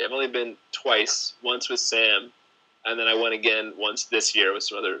busy. I've only been twice. Once with Sam, and then I went again once this year with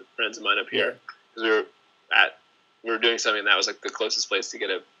some other friends of mine up here because we were doing something that was like the closest place to get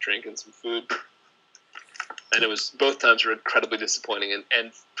a drink and some food. And it was both times were incredibly disappointing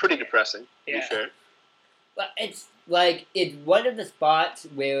and pretty depressing. To be fair, but it's like it's one of the spots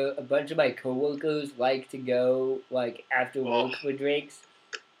where a bunch of my coworkers like to go like after work for drinks.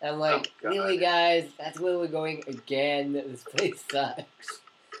 I'm like, really, guys? That's where we're going again. This place sucks.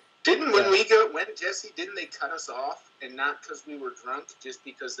 When Jesse, didn't they cut us off? And not because we were drunk, just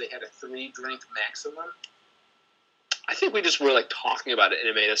because they had a 3-drink maximum? I think we just were like talking about it, and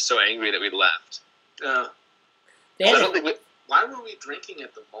it made us so angry that we left. Why were we drinking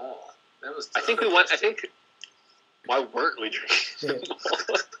at the mall? That was. I think we went. I think. Why weren't we drinking at the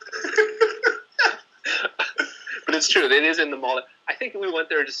mall? But it's true. It is in the mall. I think we went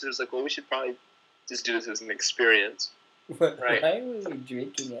there just as like, well, we should probably just do this as an experience. Right. Why were we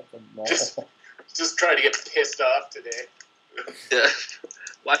drinking at the mall? Just trying to get pissed off today. Yeah.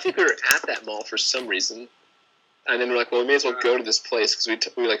 Well, I think we were at that mall for some reason. And then we're like, well, we may as well go to this place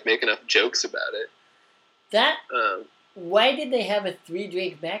because we like make enough jokes about it. Why did they have a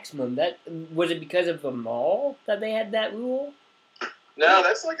 3-drink maximum? Was it because of the mall that they had that rule? No,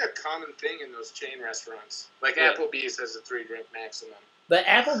 that's like a common thing in those chain restaurants. Like Yeah. Applebee's has a 3-drink maximum. But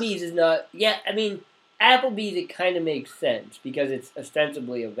Applebee's is not. Yeah, I mean, Applebee's it kind of makes sense because it's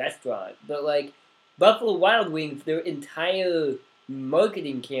ostensibly a restaurant. But like Buffalo Wild Wings, their entire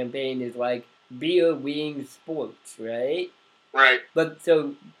marketing campaign is like beer, wings, sports, right? Right. But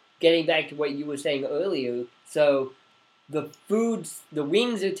so getting back to what you were saying earlier, so the foods, the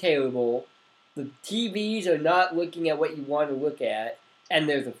wings are terrible. The TVs are not looking at what you want to look at, and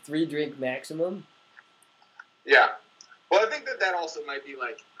there's a 3-drink maximum. Yeah. Well, I think that also might be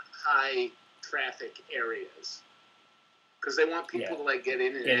like high traffic areas because they want people to like get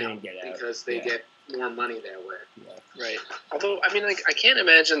in and Get in out and get out. because they Yeah. get more money that way. Yeah. Right. Although, I mean, like, I can't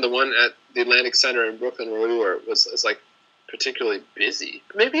imagine the one at the Atlantic Center in Brooklyn where we were is like particularly busy.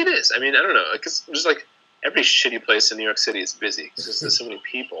 Maybe it is. I mean, I don't know. Because just like every shitty place in New York City is busy because there's so many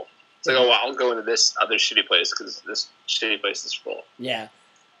people. It's like, oh, well, I'll go into this other shitty place because this shitty place is full. Yeah.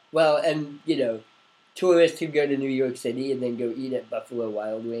 Well, and, you know, tourists who go to New York City and then go eat at Buffalo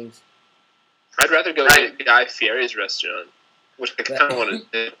Wild Wings. I'd rather go eat at Guy Fieri's restaurant, which I kind of want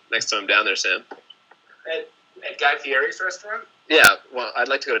to do next time I'm down there, Sam. At Guy Fieri's restaurant? Yeah, well, I'd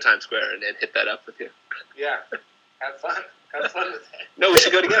like to go to Times Square and hit that up with you. Yeah. Have fun. Have fun with that. No, we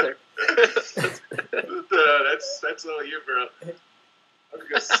should go together. That's all you, bro. I'm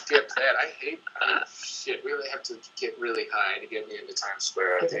gonna skip that. I hate shit. We really have to get really high to get me into Times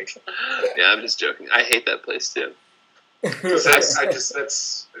Square, I think. Yeah, I'm just joking. I hate that place too.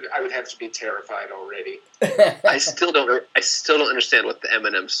 I would have to be terrified already. I still don't understand what the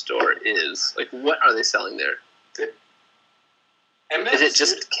M&M store is. Like, what are they selling there? And Is it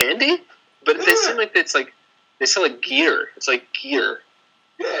just candy? But they seem like it's like they sell like gear. It's like gear.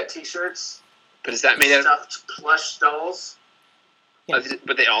 Yeah, T-shirts. But is that made out of? Stuffed plush dolls.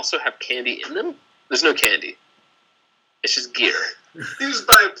 But they also have candy in them. There's no candy. It's just gear. You just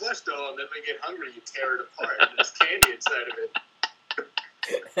buy a plush doll and then they get hungry, you tear it apart, and there's candy inside of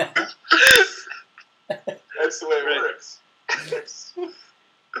it. That's the way it works. It's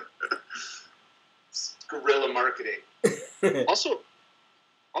guerrilla marketing. Also,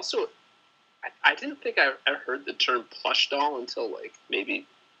 I didn't think I ever heard the term plush doll until like maybe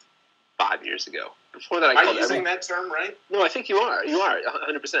 5 years ago. Before that, I Am I called using that term right? No, I think you are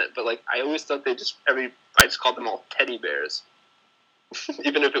 100%. But like, I always thought I just called them all teddy bears,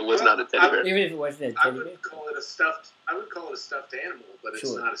 even if it was not a teddy bear. Even if it wasn't a I teddy bear? would call it a stuffed animal, but it's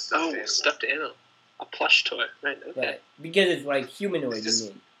Sure. not a stuffed animal. Stuffed animal, a plush toy, right? Okay. Right. Because it's like humanoid, It's just- you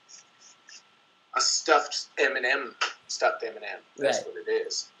mean. A stuffed M&M. Stuffed M&M. That's Right. what it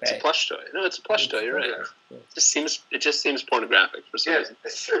is. It's a Right. plush toy. No, it's a plush toy. You're right. Yeah. It just seems pornographic for some Yeah, reason.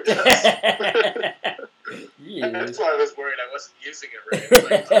 it sure does. Yeah. That's why I was worried I wasn't using it right.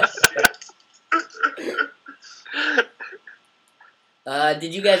 Like, oh, shit.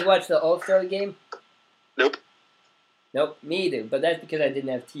 Did you guys watch the All-Star game? Nope. Nope, me either. But that's because I didn't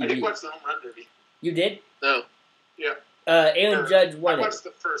have I didn't TV. watch the home run derby. You did? No. Yeah. Aaron Judge I won it. watched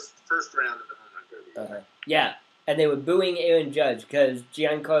the first round of the home run derby. Yeah, and they were booing Aaron Judge because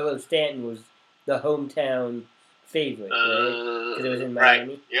Giancarlo Stanton was the hometown favorite, right? Because it was in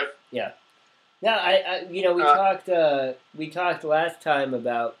Miami. Right. Yep. No, I we talked last time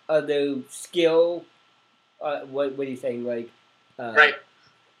about other skill. What are you saying? Like, Right.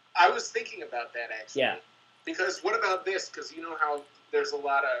 I was thinking about that actually. Yeah. Because what about this? Because you know how there's a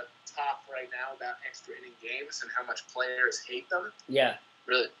lot of talk right now about extra inning games and how much players hate them. Yeah,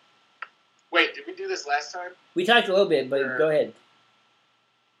 Really? Wait, did we do this last time? we talked a little bit, but Sure. go ahead.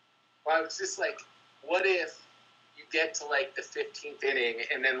 Well, I was just like, what if you get to like the 15th inning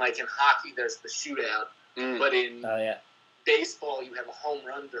and then like in hockey there's the shootout, Mm. but in Oh yeah, baseball you have a home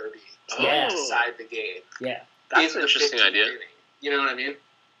run derby to Yeah. decide the game. yeah. That's in an the interesting 15th idea. inning. You know what I mean?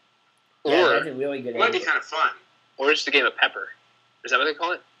 Yeah, Or that's a really good It might be idea. kind of fun. or just a game of pepper. Is that what they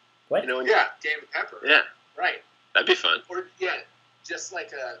call it? What? You know, when Yeah, game of pepper. yeah, Right. that'd be fun. Or yeah, just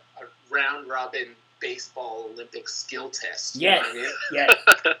like a round robin baseball Olympic skill test. You know Yes. what I mean?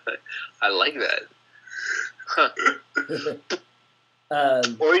 Yeah. I like that. Huh.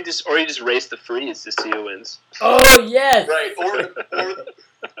 Or you just race the freeze to see who wins. Oh yes. Right.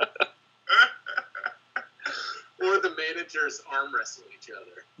 Or the managers arm wrestle each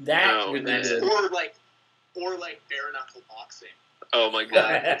other. That No, would be man. good. Or like bare knuckle boxing. Oh my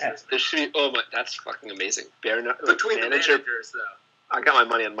god, there should be. Oh my, that's fucking amazing. Bare knuckle Between manager. the managers, though. I got my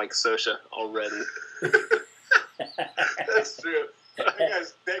money on Mike Scioscia already. That's true.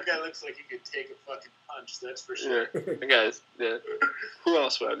 That guy looks like he could take a fucking punch. That's for sure. Yeah, guys. Yeah. Who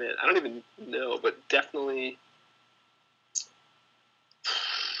else would I man? I don't even know, but definitely,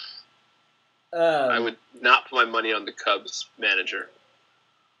 I would not put my money on the Cubs manager.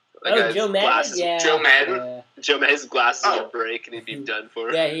 That guy's Joe Madden? glasses, Yeah. Joe Madden? Joe Madden's glasses Oh. would break and he'd be done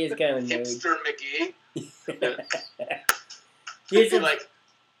for. Yeah, he is kind of a nerd. Hipster McGee. Here's He'd some, like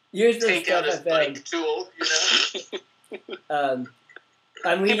here's some take out stuff I his found. bike tool,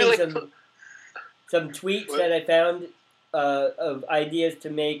 I'm He'd be reading like, some tweets What? that I found of ideas to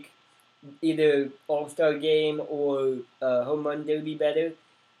make either All-Star Game or Home Run Derby better.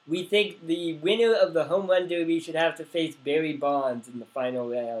 We think the winner of the Home Run Derby should have to face Barry Bonds in the final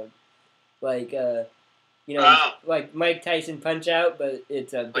round. Like, Oh. like Mike Tyson Punch-Out, but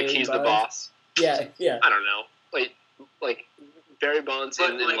it's Barry like he's the Bonds. boss. Yeah. I don't know. Like Barry Bonds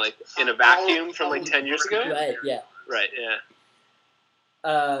But, in a vacuum from like 10 years ago. Right, yeah. Right. Yeah.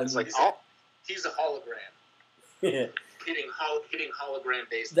 It's like He's a hologram. Hitting hologram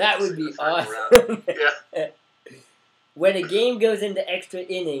based. that would be round. awesome. Yeah. When a game goes into extra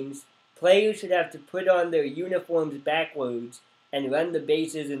innings, players should have to put on their uniforms backwards and run the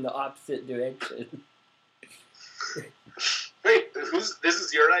bases in the opposite direction. Wait, this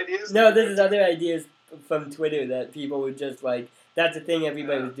is your ideas? No, this is other ideas from Twitter that people would just like. That's the thing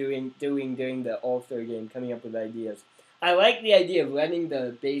everybody was doing during the All-Star Game, coming up with ideas. I like the idea of running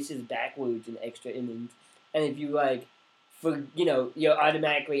the bases backwards in extra innings, and if you you're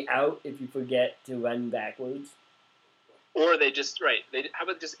automatically out if you forget to run backwards. Or they just how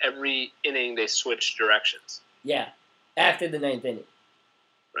about just every inning they switch directions? Yeah, after the 9th inning.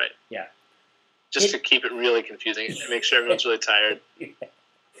 Right. Yeah. Just to keep it really confusing and make sure everyone's really tired.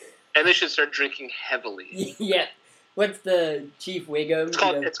 And they should start drinking heavily. Yeah. What's the Chief Wiggum?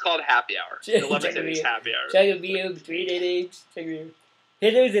 It's called happy hour. The 11th innings happy hour. Chug a beer between innings.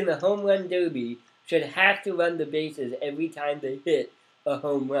 Hitters in the home run derby should have to run the bases every time they hit a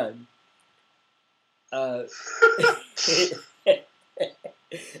home run.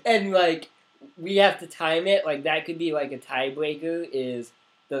 And like we have to time it. Like that could be like a tiebreaker. Is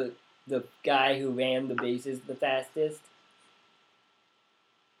the guy who ran the bases the fastest?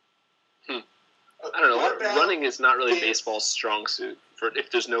 I don't know. Running is not really baseball's strong suit. For if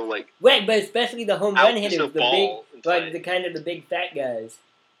there's no like. Right, but especially the home run hitters, no the ball in big, play. like the kind of the big fat guys.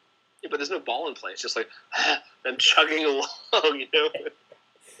 Yeah, but there's no ball in play. It's just like them chugging along, you know.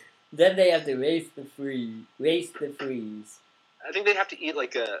 Then they have to race the freeze. I think they have to eat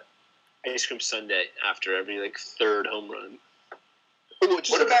like a ice cream sundae after every like third home run. Ooh,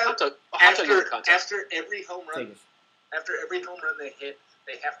 just What like about a hot dog eating contest? after every home run? Take After every home run they hit,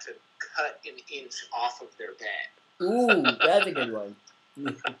 they have to cut an inch off of their bat it. Ooh, that's a good one.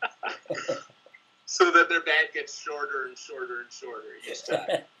 so that their bat gets shorter and shorter and shorter each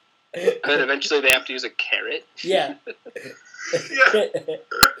time. And then eventually they have to use a carrot. Yeah. Yeah.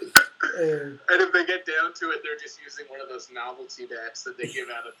 And if they get down to it, they're just using one of those novelty bats that they give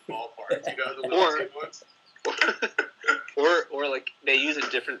out at the ballpark. You know, the little tin ones. or like they use a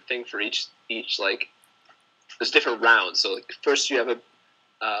different thing for each like there's different rounds. So like first you have a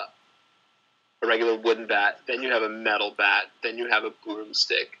regular wooden bat, then you have a metal bat, then you have a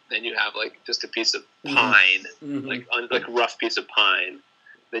broomstick, then you have like just a piece of pine, Mhm. like rough piece of pine.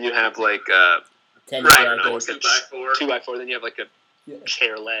 Then you have like Tennis I don't know, racket. like 2x4. Then you have like a Yeah.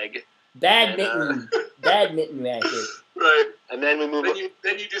 chair leg, Badminton racket. Right. and then we move.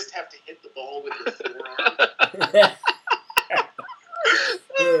 Then you just have to hit the ball with your forearm.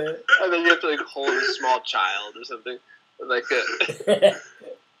 And then you have to like hold a small child or something. Like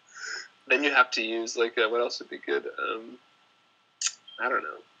then you have to use like what else would be good? I don't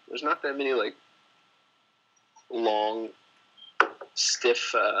know. There's not that many like long,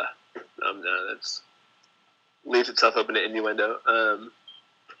 stiff. No, that's leaves itself open to innuendo.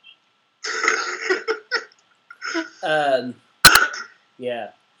 Yeah.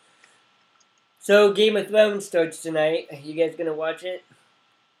 So Game of Thrones starts tonight. You guys gonna watch it?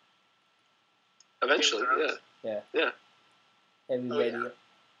 Eventually, yeah. Everybody, Oh,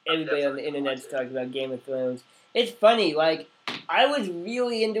 everybody on the definitely internet's watch it. talking about Game of Thrones. It's funny, like I was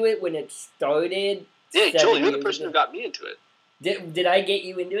really into it when it started. Yeah, 7 Joel, you're the years person ago. who got me into it. Did I get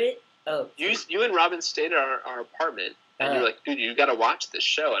you into it? Oh, You and Robin stayed at our apartment, and you're like, dude, you got to watch this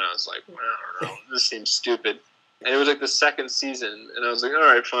show. And I was like, I don't know, this seems stupid. And it was like the second season, and I was like, all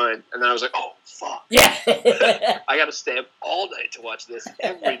right, fine. And then I was like, oh, fuck. yeah. I got to stay up all night to watch this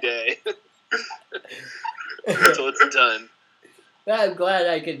every day until it's done. I'm glad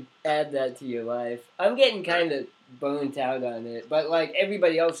I could add that to your life. I'm getting kind of burnt out on it, but like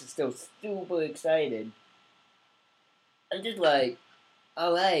everybody else is still super excited. I'm just like,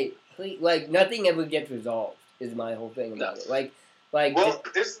 all right, please. Like nothing ever gets resolved is my whole thing about it. Like, Well,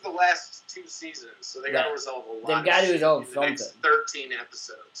 this is the last 2 seasons, so they got to Yeah. resolve a lot. They've of gotta shit resolve in the next something. 13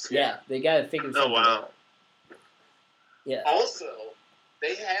 episodes. yeah, they gotta figure something wow. out. Yeah. Also,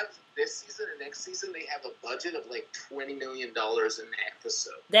 they have this season and next season. They have a budget of like $20 million an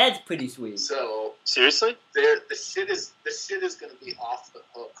episode. That's pretty sweet. So Seriously? the shit is going to be off the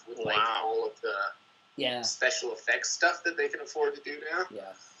hook with like Wow. all of the Yeah, special effects stuff that they can afford to do now. yeah,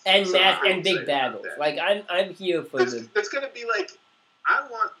 and So math I'm and big excited about battles. that. Like I'm here for the It's going to be like, I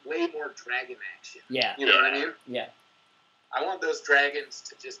want way more dragon action. yeah, You know what I mean? yeah. I want those dragons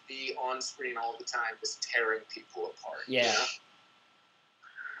to just be on screen all the time, just tearing people apart. Yeah. You know?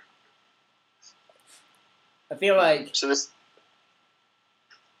 I feel like So this,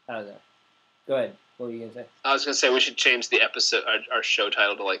 I don't know. Go ahead. What were you gonna say? I was gonna say we should change the episode, our show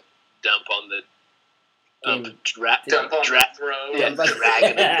title to like "Dump on the Dump on the throne. Yeah,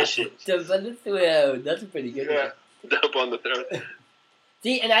 Dragon Edition. Dump on the throne. That's a pretty good Yeah. one. Dump on the throne."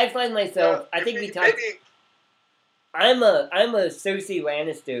 See, and I find myself. I think we talked. Maybe, I'm a Cersei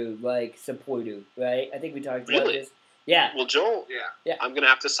Lannister like supporter, right? I think we talked about Really? this. Yeah, Well, Joel, yeah. I'm gonna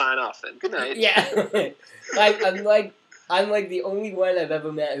have to sign off then. Good night. yeah. I'm like the only one I've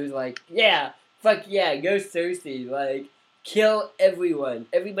ever met who's like, yeah, fuck yeah, go Cersei, like kill everyone,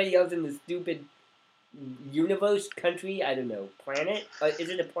 everybody else in the stupid universe, country, I don't know, planet. Is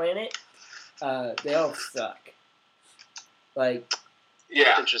it a planet? They all suck. Like,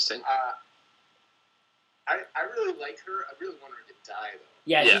 Yeah. Interesting. I really like her. I really want her to die, though.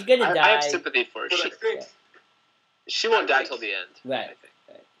 yeah, Yeah. she's gonna I die. have sympathy for her. But I think, She won't I die think- till the end. Right. I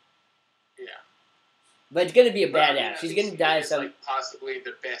think. yeah. But it's gonna be a But, I mean, badass. I She's think gonna die is, some. like, possibly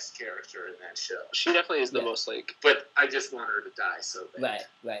the best character in that show. She definitely is the Yeah. most like. But I just want her to die so bad.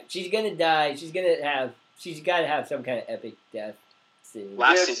 Right. She's gonna die. She's gotta have some kind of epic death scene.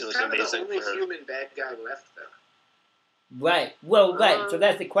 Last Yeah, season she's was kind of amazing the only for her. human bad guy left, though. Right. Well, right. So Um,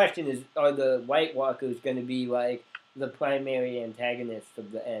 that's the question: is are the White Walkers going to be like the primary antagonists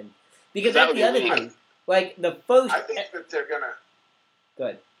of the end? Because That that's would the be other weak. thing. Like the first. I think that they're gonna.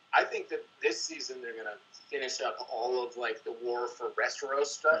 Good. I think that this season they're gonna finish up all of like the War for Westeros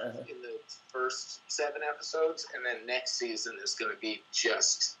stuff Uh-huh. in the first 7 episodes, and then next season is gonna be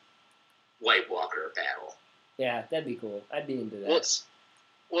just White Walker battle. Yeah, that'd be cool. I'd be into that.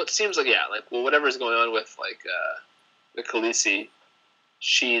 Well, it seems like whatever's going on with the Khaleesi,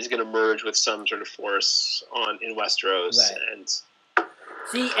 she's gonna merge with some sort of force in Westeros, Right. and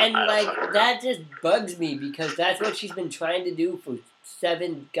See, and I don't like fucking know. that just bugs me because that's what she's been trying to do for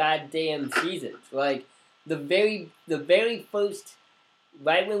 7 goddamn seasons. Like the very first,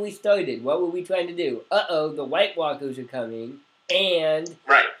 right when we started, what were we trying to do? The White Walkers are coming, and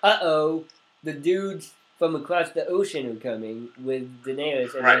Right. the dudes from across the ocean are coming with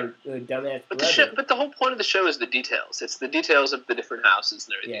Daenerys and Right. her dumbass but brother. but the whole point of the show is the details. It's the details of the different houses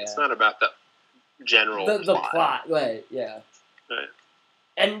and everything. Yeah. It's not about the general The plot, right? Yeah. Right.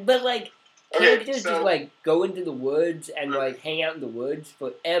 But like Okay, characters so- just like go into the woods and Right. like hang out in the woods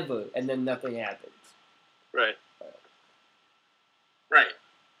forever, and then nothing happens. Right. Right.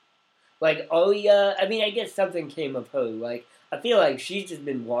 Like Arya, I mean, I guess something came of her. Like I feel like she's just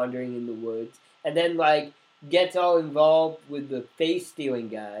been wandering in the woods, and then like gets all involved with the face stealing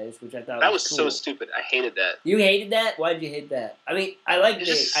guys, which I thought That was cool. so stupid. I hated that. You hated that? Why did you hate that? I mean, I like It's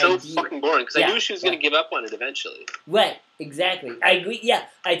the just so idea. fucking boring because Yeah, I knew she was going to give up on it eventually. Right, exactly. I agree. Yeah,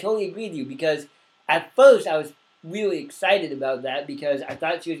 I totally agree with you because at first I was really excited about that because I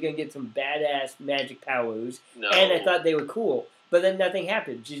thought she was going to get some badass magic powers, No. and I thought they were cool. But then nothing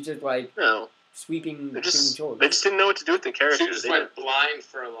happened. She's just like No. sweeping, They doing just chores. didn't know what to do with the She character. just They went blind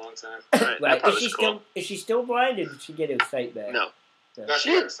for a long time. didn't- right. That Right? part Is she was cool. still blind, or did she get her sight back? No. Not She-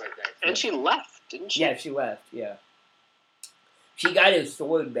 sure it's like that. And she left, didn't she? Yeah, she left. Yeah, she got her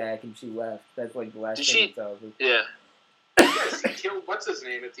sword back and she left. That's like the last Did thing she- we saw of her. Yeah. Yeah, she killed what's his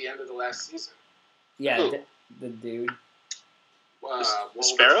name at the end of the last season. Yeah, Who? the dude. Walder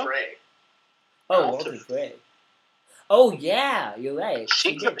Sparrow? Frey. Oh, Walter. Walter Frey. Oh yeah, you're right.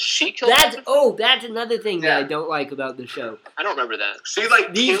 She did. killed That's Walter? that's another thing that I Yeah. don't like about the show. I don't remember that. She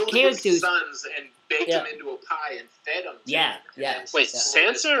like These killed characters- his sons and baked Yeah. them into a pie and fed them. To Yeah, him. And yeah. then she Wait, sold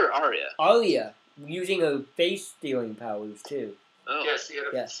his- Sansa or Arya? Arya using her face stealing powers too. Oh. Yeah, she had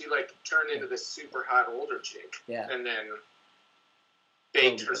Yeah. she like turned into this super hot older chick. Yeah. And then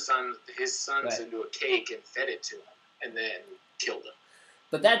baked Oh, his sons right. into a cake and fed it to him, and then killed him.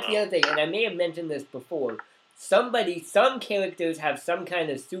 But that's the other thing, and I may have mentioned this before. Some characters have some kind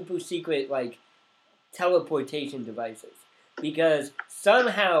of super secret, like, teleportation devices. Because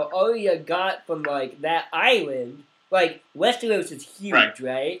somehow Arya got from, like, that island, like, Westeros is huge,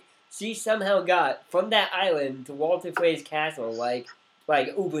 right? She somehow got from that island to Walter Frey's castle, like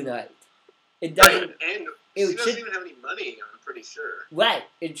overnight. It doesn't, And it she doesn't should- even have any money, I'm pretty sure. right,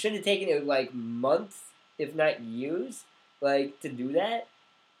 it should have taken her, like, months, if not years, like, to do that?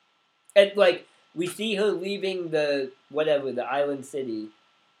 And, like, we see her leaving the island city.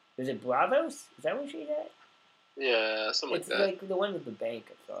 Is it Bravos? Is that where she's at? Yeah, something It's like that. like the one with the bank,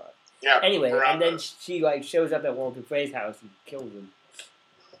 I thought. Yeah. Anyway, and then Bravos. she, like, shows up at Walter Frey's house and kills him.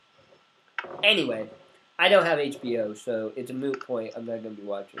 Anyway, I don't have HBO, so it's a moot point. I'm not going to be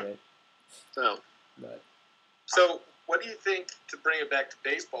watching it. So, But So, what do you think, to bring it back to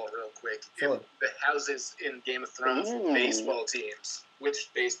baseball real quick, Sure. if the houses in Game of Thrones were Ooh. baseball teams, which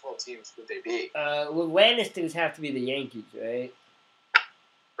baseball teams would they be? well, Lannisters have to be the Yankees, right?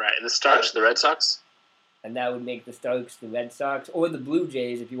 right, and the Starks, the Red Sox. And that would make the Starks the Red Sox, or the Blue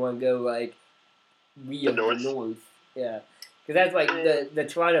Jays if you want to go, like, The North. Yeah. Because that's, like, the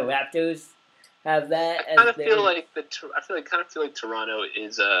Toronto Raptors have that as I kind of their... feel like Toronto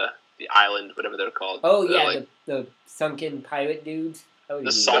is the island, whatever they're called. Oh, They're yeah, like, the sunken pirate dudes. I would The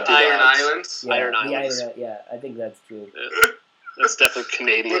do salty that. Iron Dogs. Islands. Yeah, Iron the Islands. yeah, I think that's true. that's definitely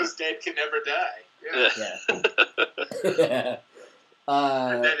Canadian. Those dead can never die. Yeah. Yeah.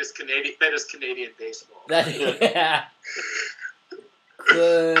 And that is Canadian baseball. Yeah.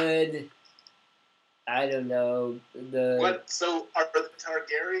 Could I don't know the What? So are the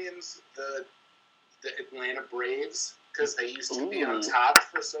Targaryens the Atlanta Braves? Because they used to be on Ooh. top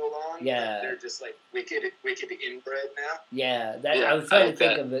for so long. Yeah. They're just like wicked inbred now. yeah that Yeah, I was trying I to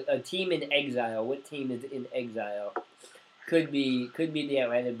think like of a team in exile. What team is in exile? Could be the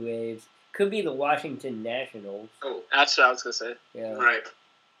Atlanta Braves. Could be the Washington Nationals. Oh, That's what I was gonna say. Yeah, right.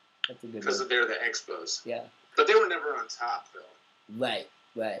 that's a good Because one. they're the Expos. Yeah, But they were never on top, though. right.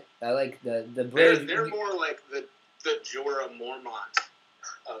 I like the They're, Braves. they're more like the Jorah Mormont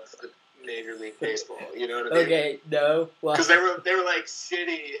of the Major League Baseball. You know what I mean? Okay, no. Well, Because they were like shitty,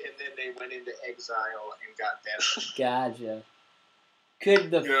 and then they went into exile and got better. gotcha.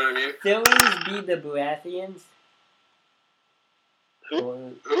 Could the You know what I mean? Phillies be the Baratheons? Who?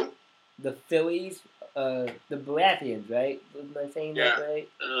 Or Who? the Phillies, the Baratheons, right? Am I saying that Yeah. right?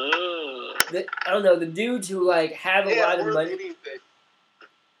 Oh. I don't know, the dudes who, like, have a lot of or money. maybe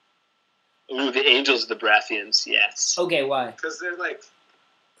Ooh, the Angels, the Baratheons, yes. Okay, why? because they're like,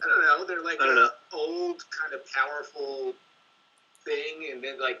 I don't know, they're like I don't an know. old kind of powerful thing, and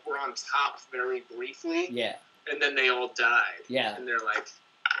then like we're on top very briefly, Yeah, and then they all died, yeah. and they're like,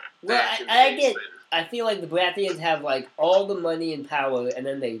 Well, back in the I get. basement. I feel like the Baratheons have, like, all the money and power, and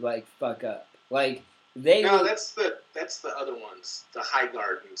then they, like, fuck up. Like, they No, will- that's the other ones, the High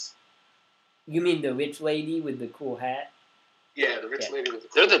Gardens. You mean the rich lady with the cool hat? Yeah, the rich Yeah. lady with the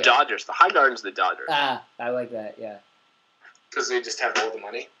They're cool the hair. Dodgers. The High Garden's the Dodgers. Ah, I like that, yeah. Because they just have all the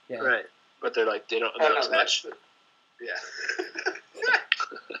money. Yeah. Right. But they're like, they don't Oh, announce no, much. yeah.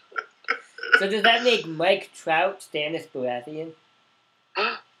 So does that make Mike Trout Stannis Baratheon?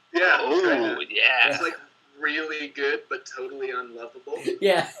 Yeah. Oh, yeah. It's like really good, but totally unlovable.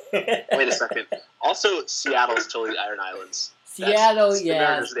 Yeah. Wait a second. Also, Seattle's totally Iron Islands. Seattle, the yeah.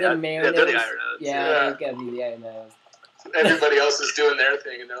 Mariners, The Mariners. they're the Iron Islands. Yeah, Yeah. they gotta be the Iron Islands. Everybody else is doing their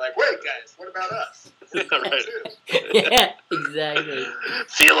thing, and they're like, "Wait, guys, what about us?" Right. Yeah, exactly.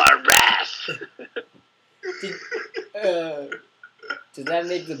 Feel our wrath. Does that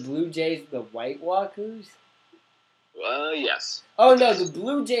make the Blue Jays the White Walkers? Yes. Oh no, the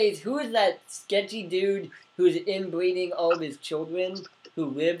Blue Jays. Who is that sketchy dude who's inbreeding all of his children? Who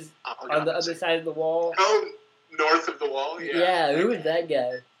lives Oh, on God. the other side of the wall? Oh, north of the wall. Yeah. Yeah, who is that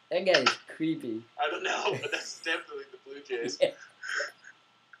guy? That guy is creepy. I don't know, but that's definitely the Blue Jays.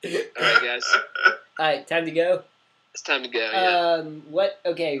 All right, guys. All right, time to go. It's time to go. Yeah. What?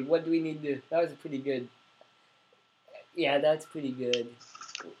 Okay, what do we need to? That was pretty good. Yeah, that's pretty good.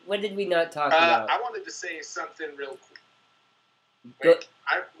 What did we not talk about? I wanted to say something real Go- quick.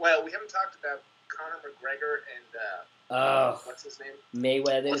 We haven't talked about Conor McGregor and Oh, what's his name?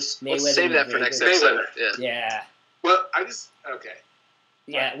 Mayweather. Let's Mayweather. save that for McGregor. next episode. Yeah. Yeah, Well, okay.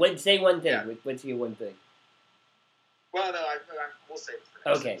 yeah. Say one thing. Yeah. What's your one thing? Well, no, we'll save it for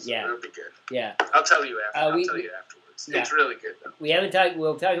next Okay, episode. yeah. It'll be good. Yeah, I'll tell you after. we- I'll tell you afterwards. yeah. It's really good though. we haven't talked.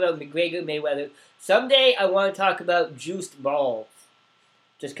 We'll talk about McGregor, Mayweather. Someday I want to talk about juiced balls,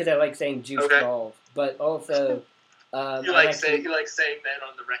 just because I like saying juiced Okay. balls. But also, You I'm like actually- saying that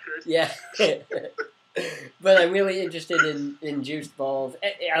on the record? Yeah. But I'm really interested in juiced balls.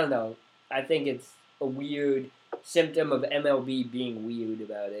 I don't know. I think it's a weird symptom of MLB being weird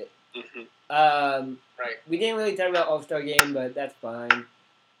about it. Mhm. Right. We didn't really talk about All-Star Game, but that's fine.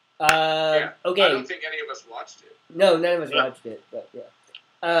 Yeah. Okay. I don't think any of us watched it. No, none of us Yeah. watched it, but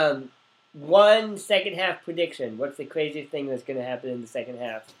yeah. One second half prediction. What's the craziest thing that's going to happen in the second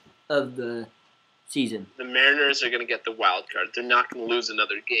half of the season? The Mariners are going to get the wild card. They're not going to lose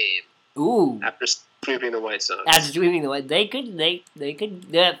another game Ooh. Sweeping the White Sox. After sweeping the White, they could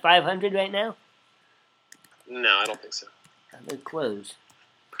they're at 500 right now. No, I don't think so. They're close.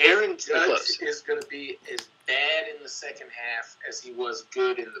 Aaron They're Judge close. is going to be as bad in the second half as he was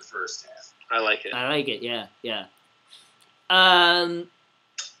good in the first half. I like it. I like it. Yeah. I'm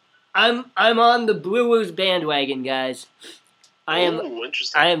on the Brewers bandwagon, guys. Ooh,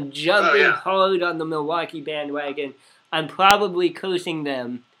 interesting. I am jumping Oh, yeah. hard on the Milwaukee bandwagon. I'm probably cursing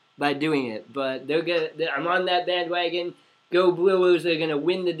them by doing it, but I'm on that bandwagon. Go Brewers! They're gonna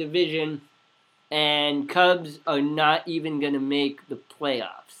win the division, and Cubs are not even gonna make the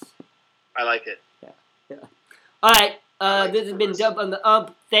playoffs. I like it. All right, like this has been Brewers. Jump on the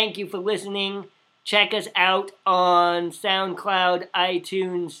Up. Thank you for listening. Check us out on SoundCloud,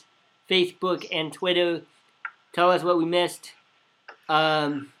 iTunes, Facebook, and Twitter. Tell us what we missed.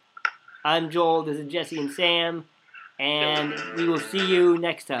 I'm Joel. This is Jesse and Sam, and we will see you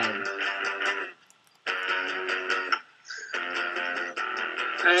next time.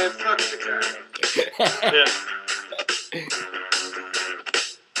 And fuck the guy. Yeah.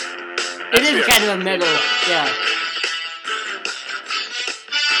 It is kind of a metal, yeah.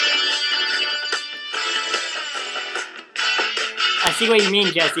 I see what you mean,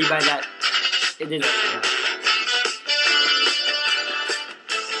 Jesse, by that. It is. Yeah.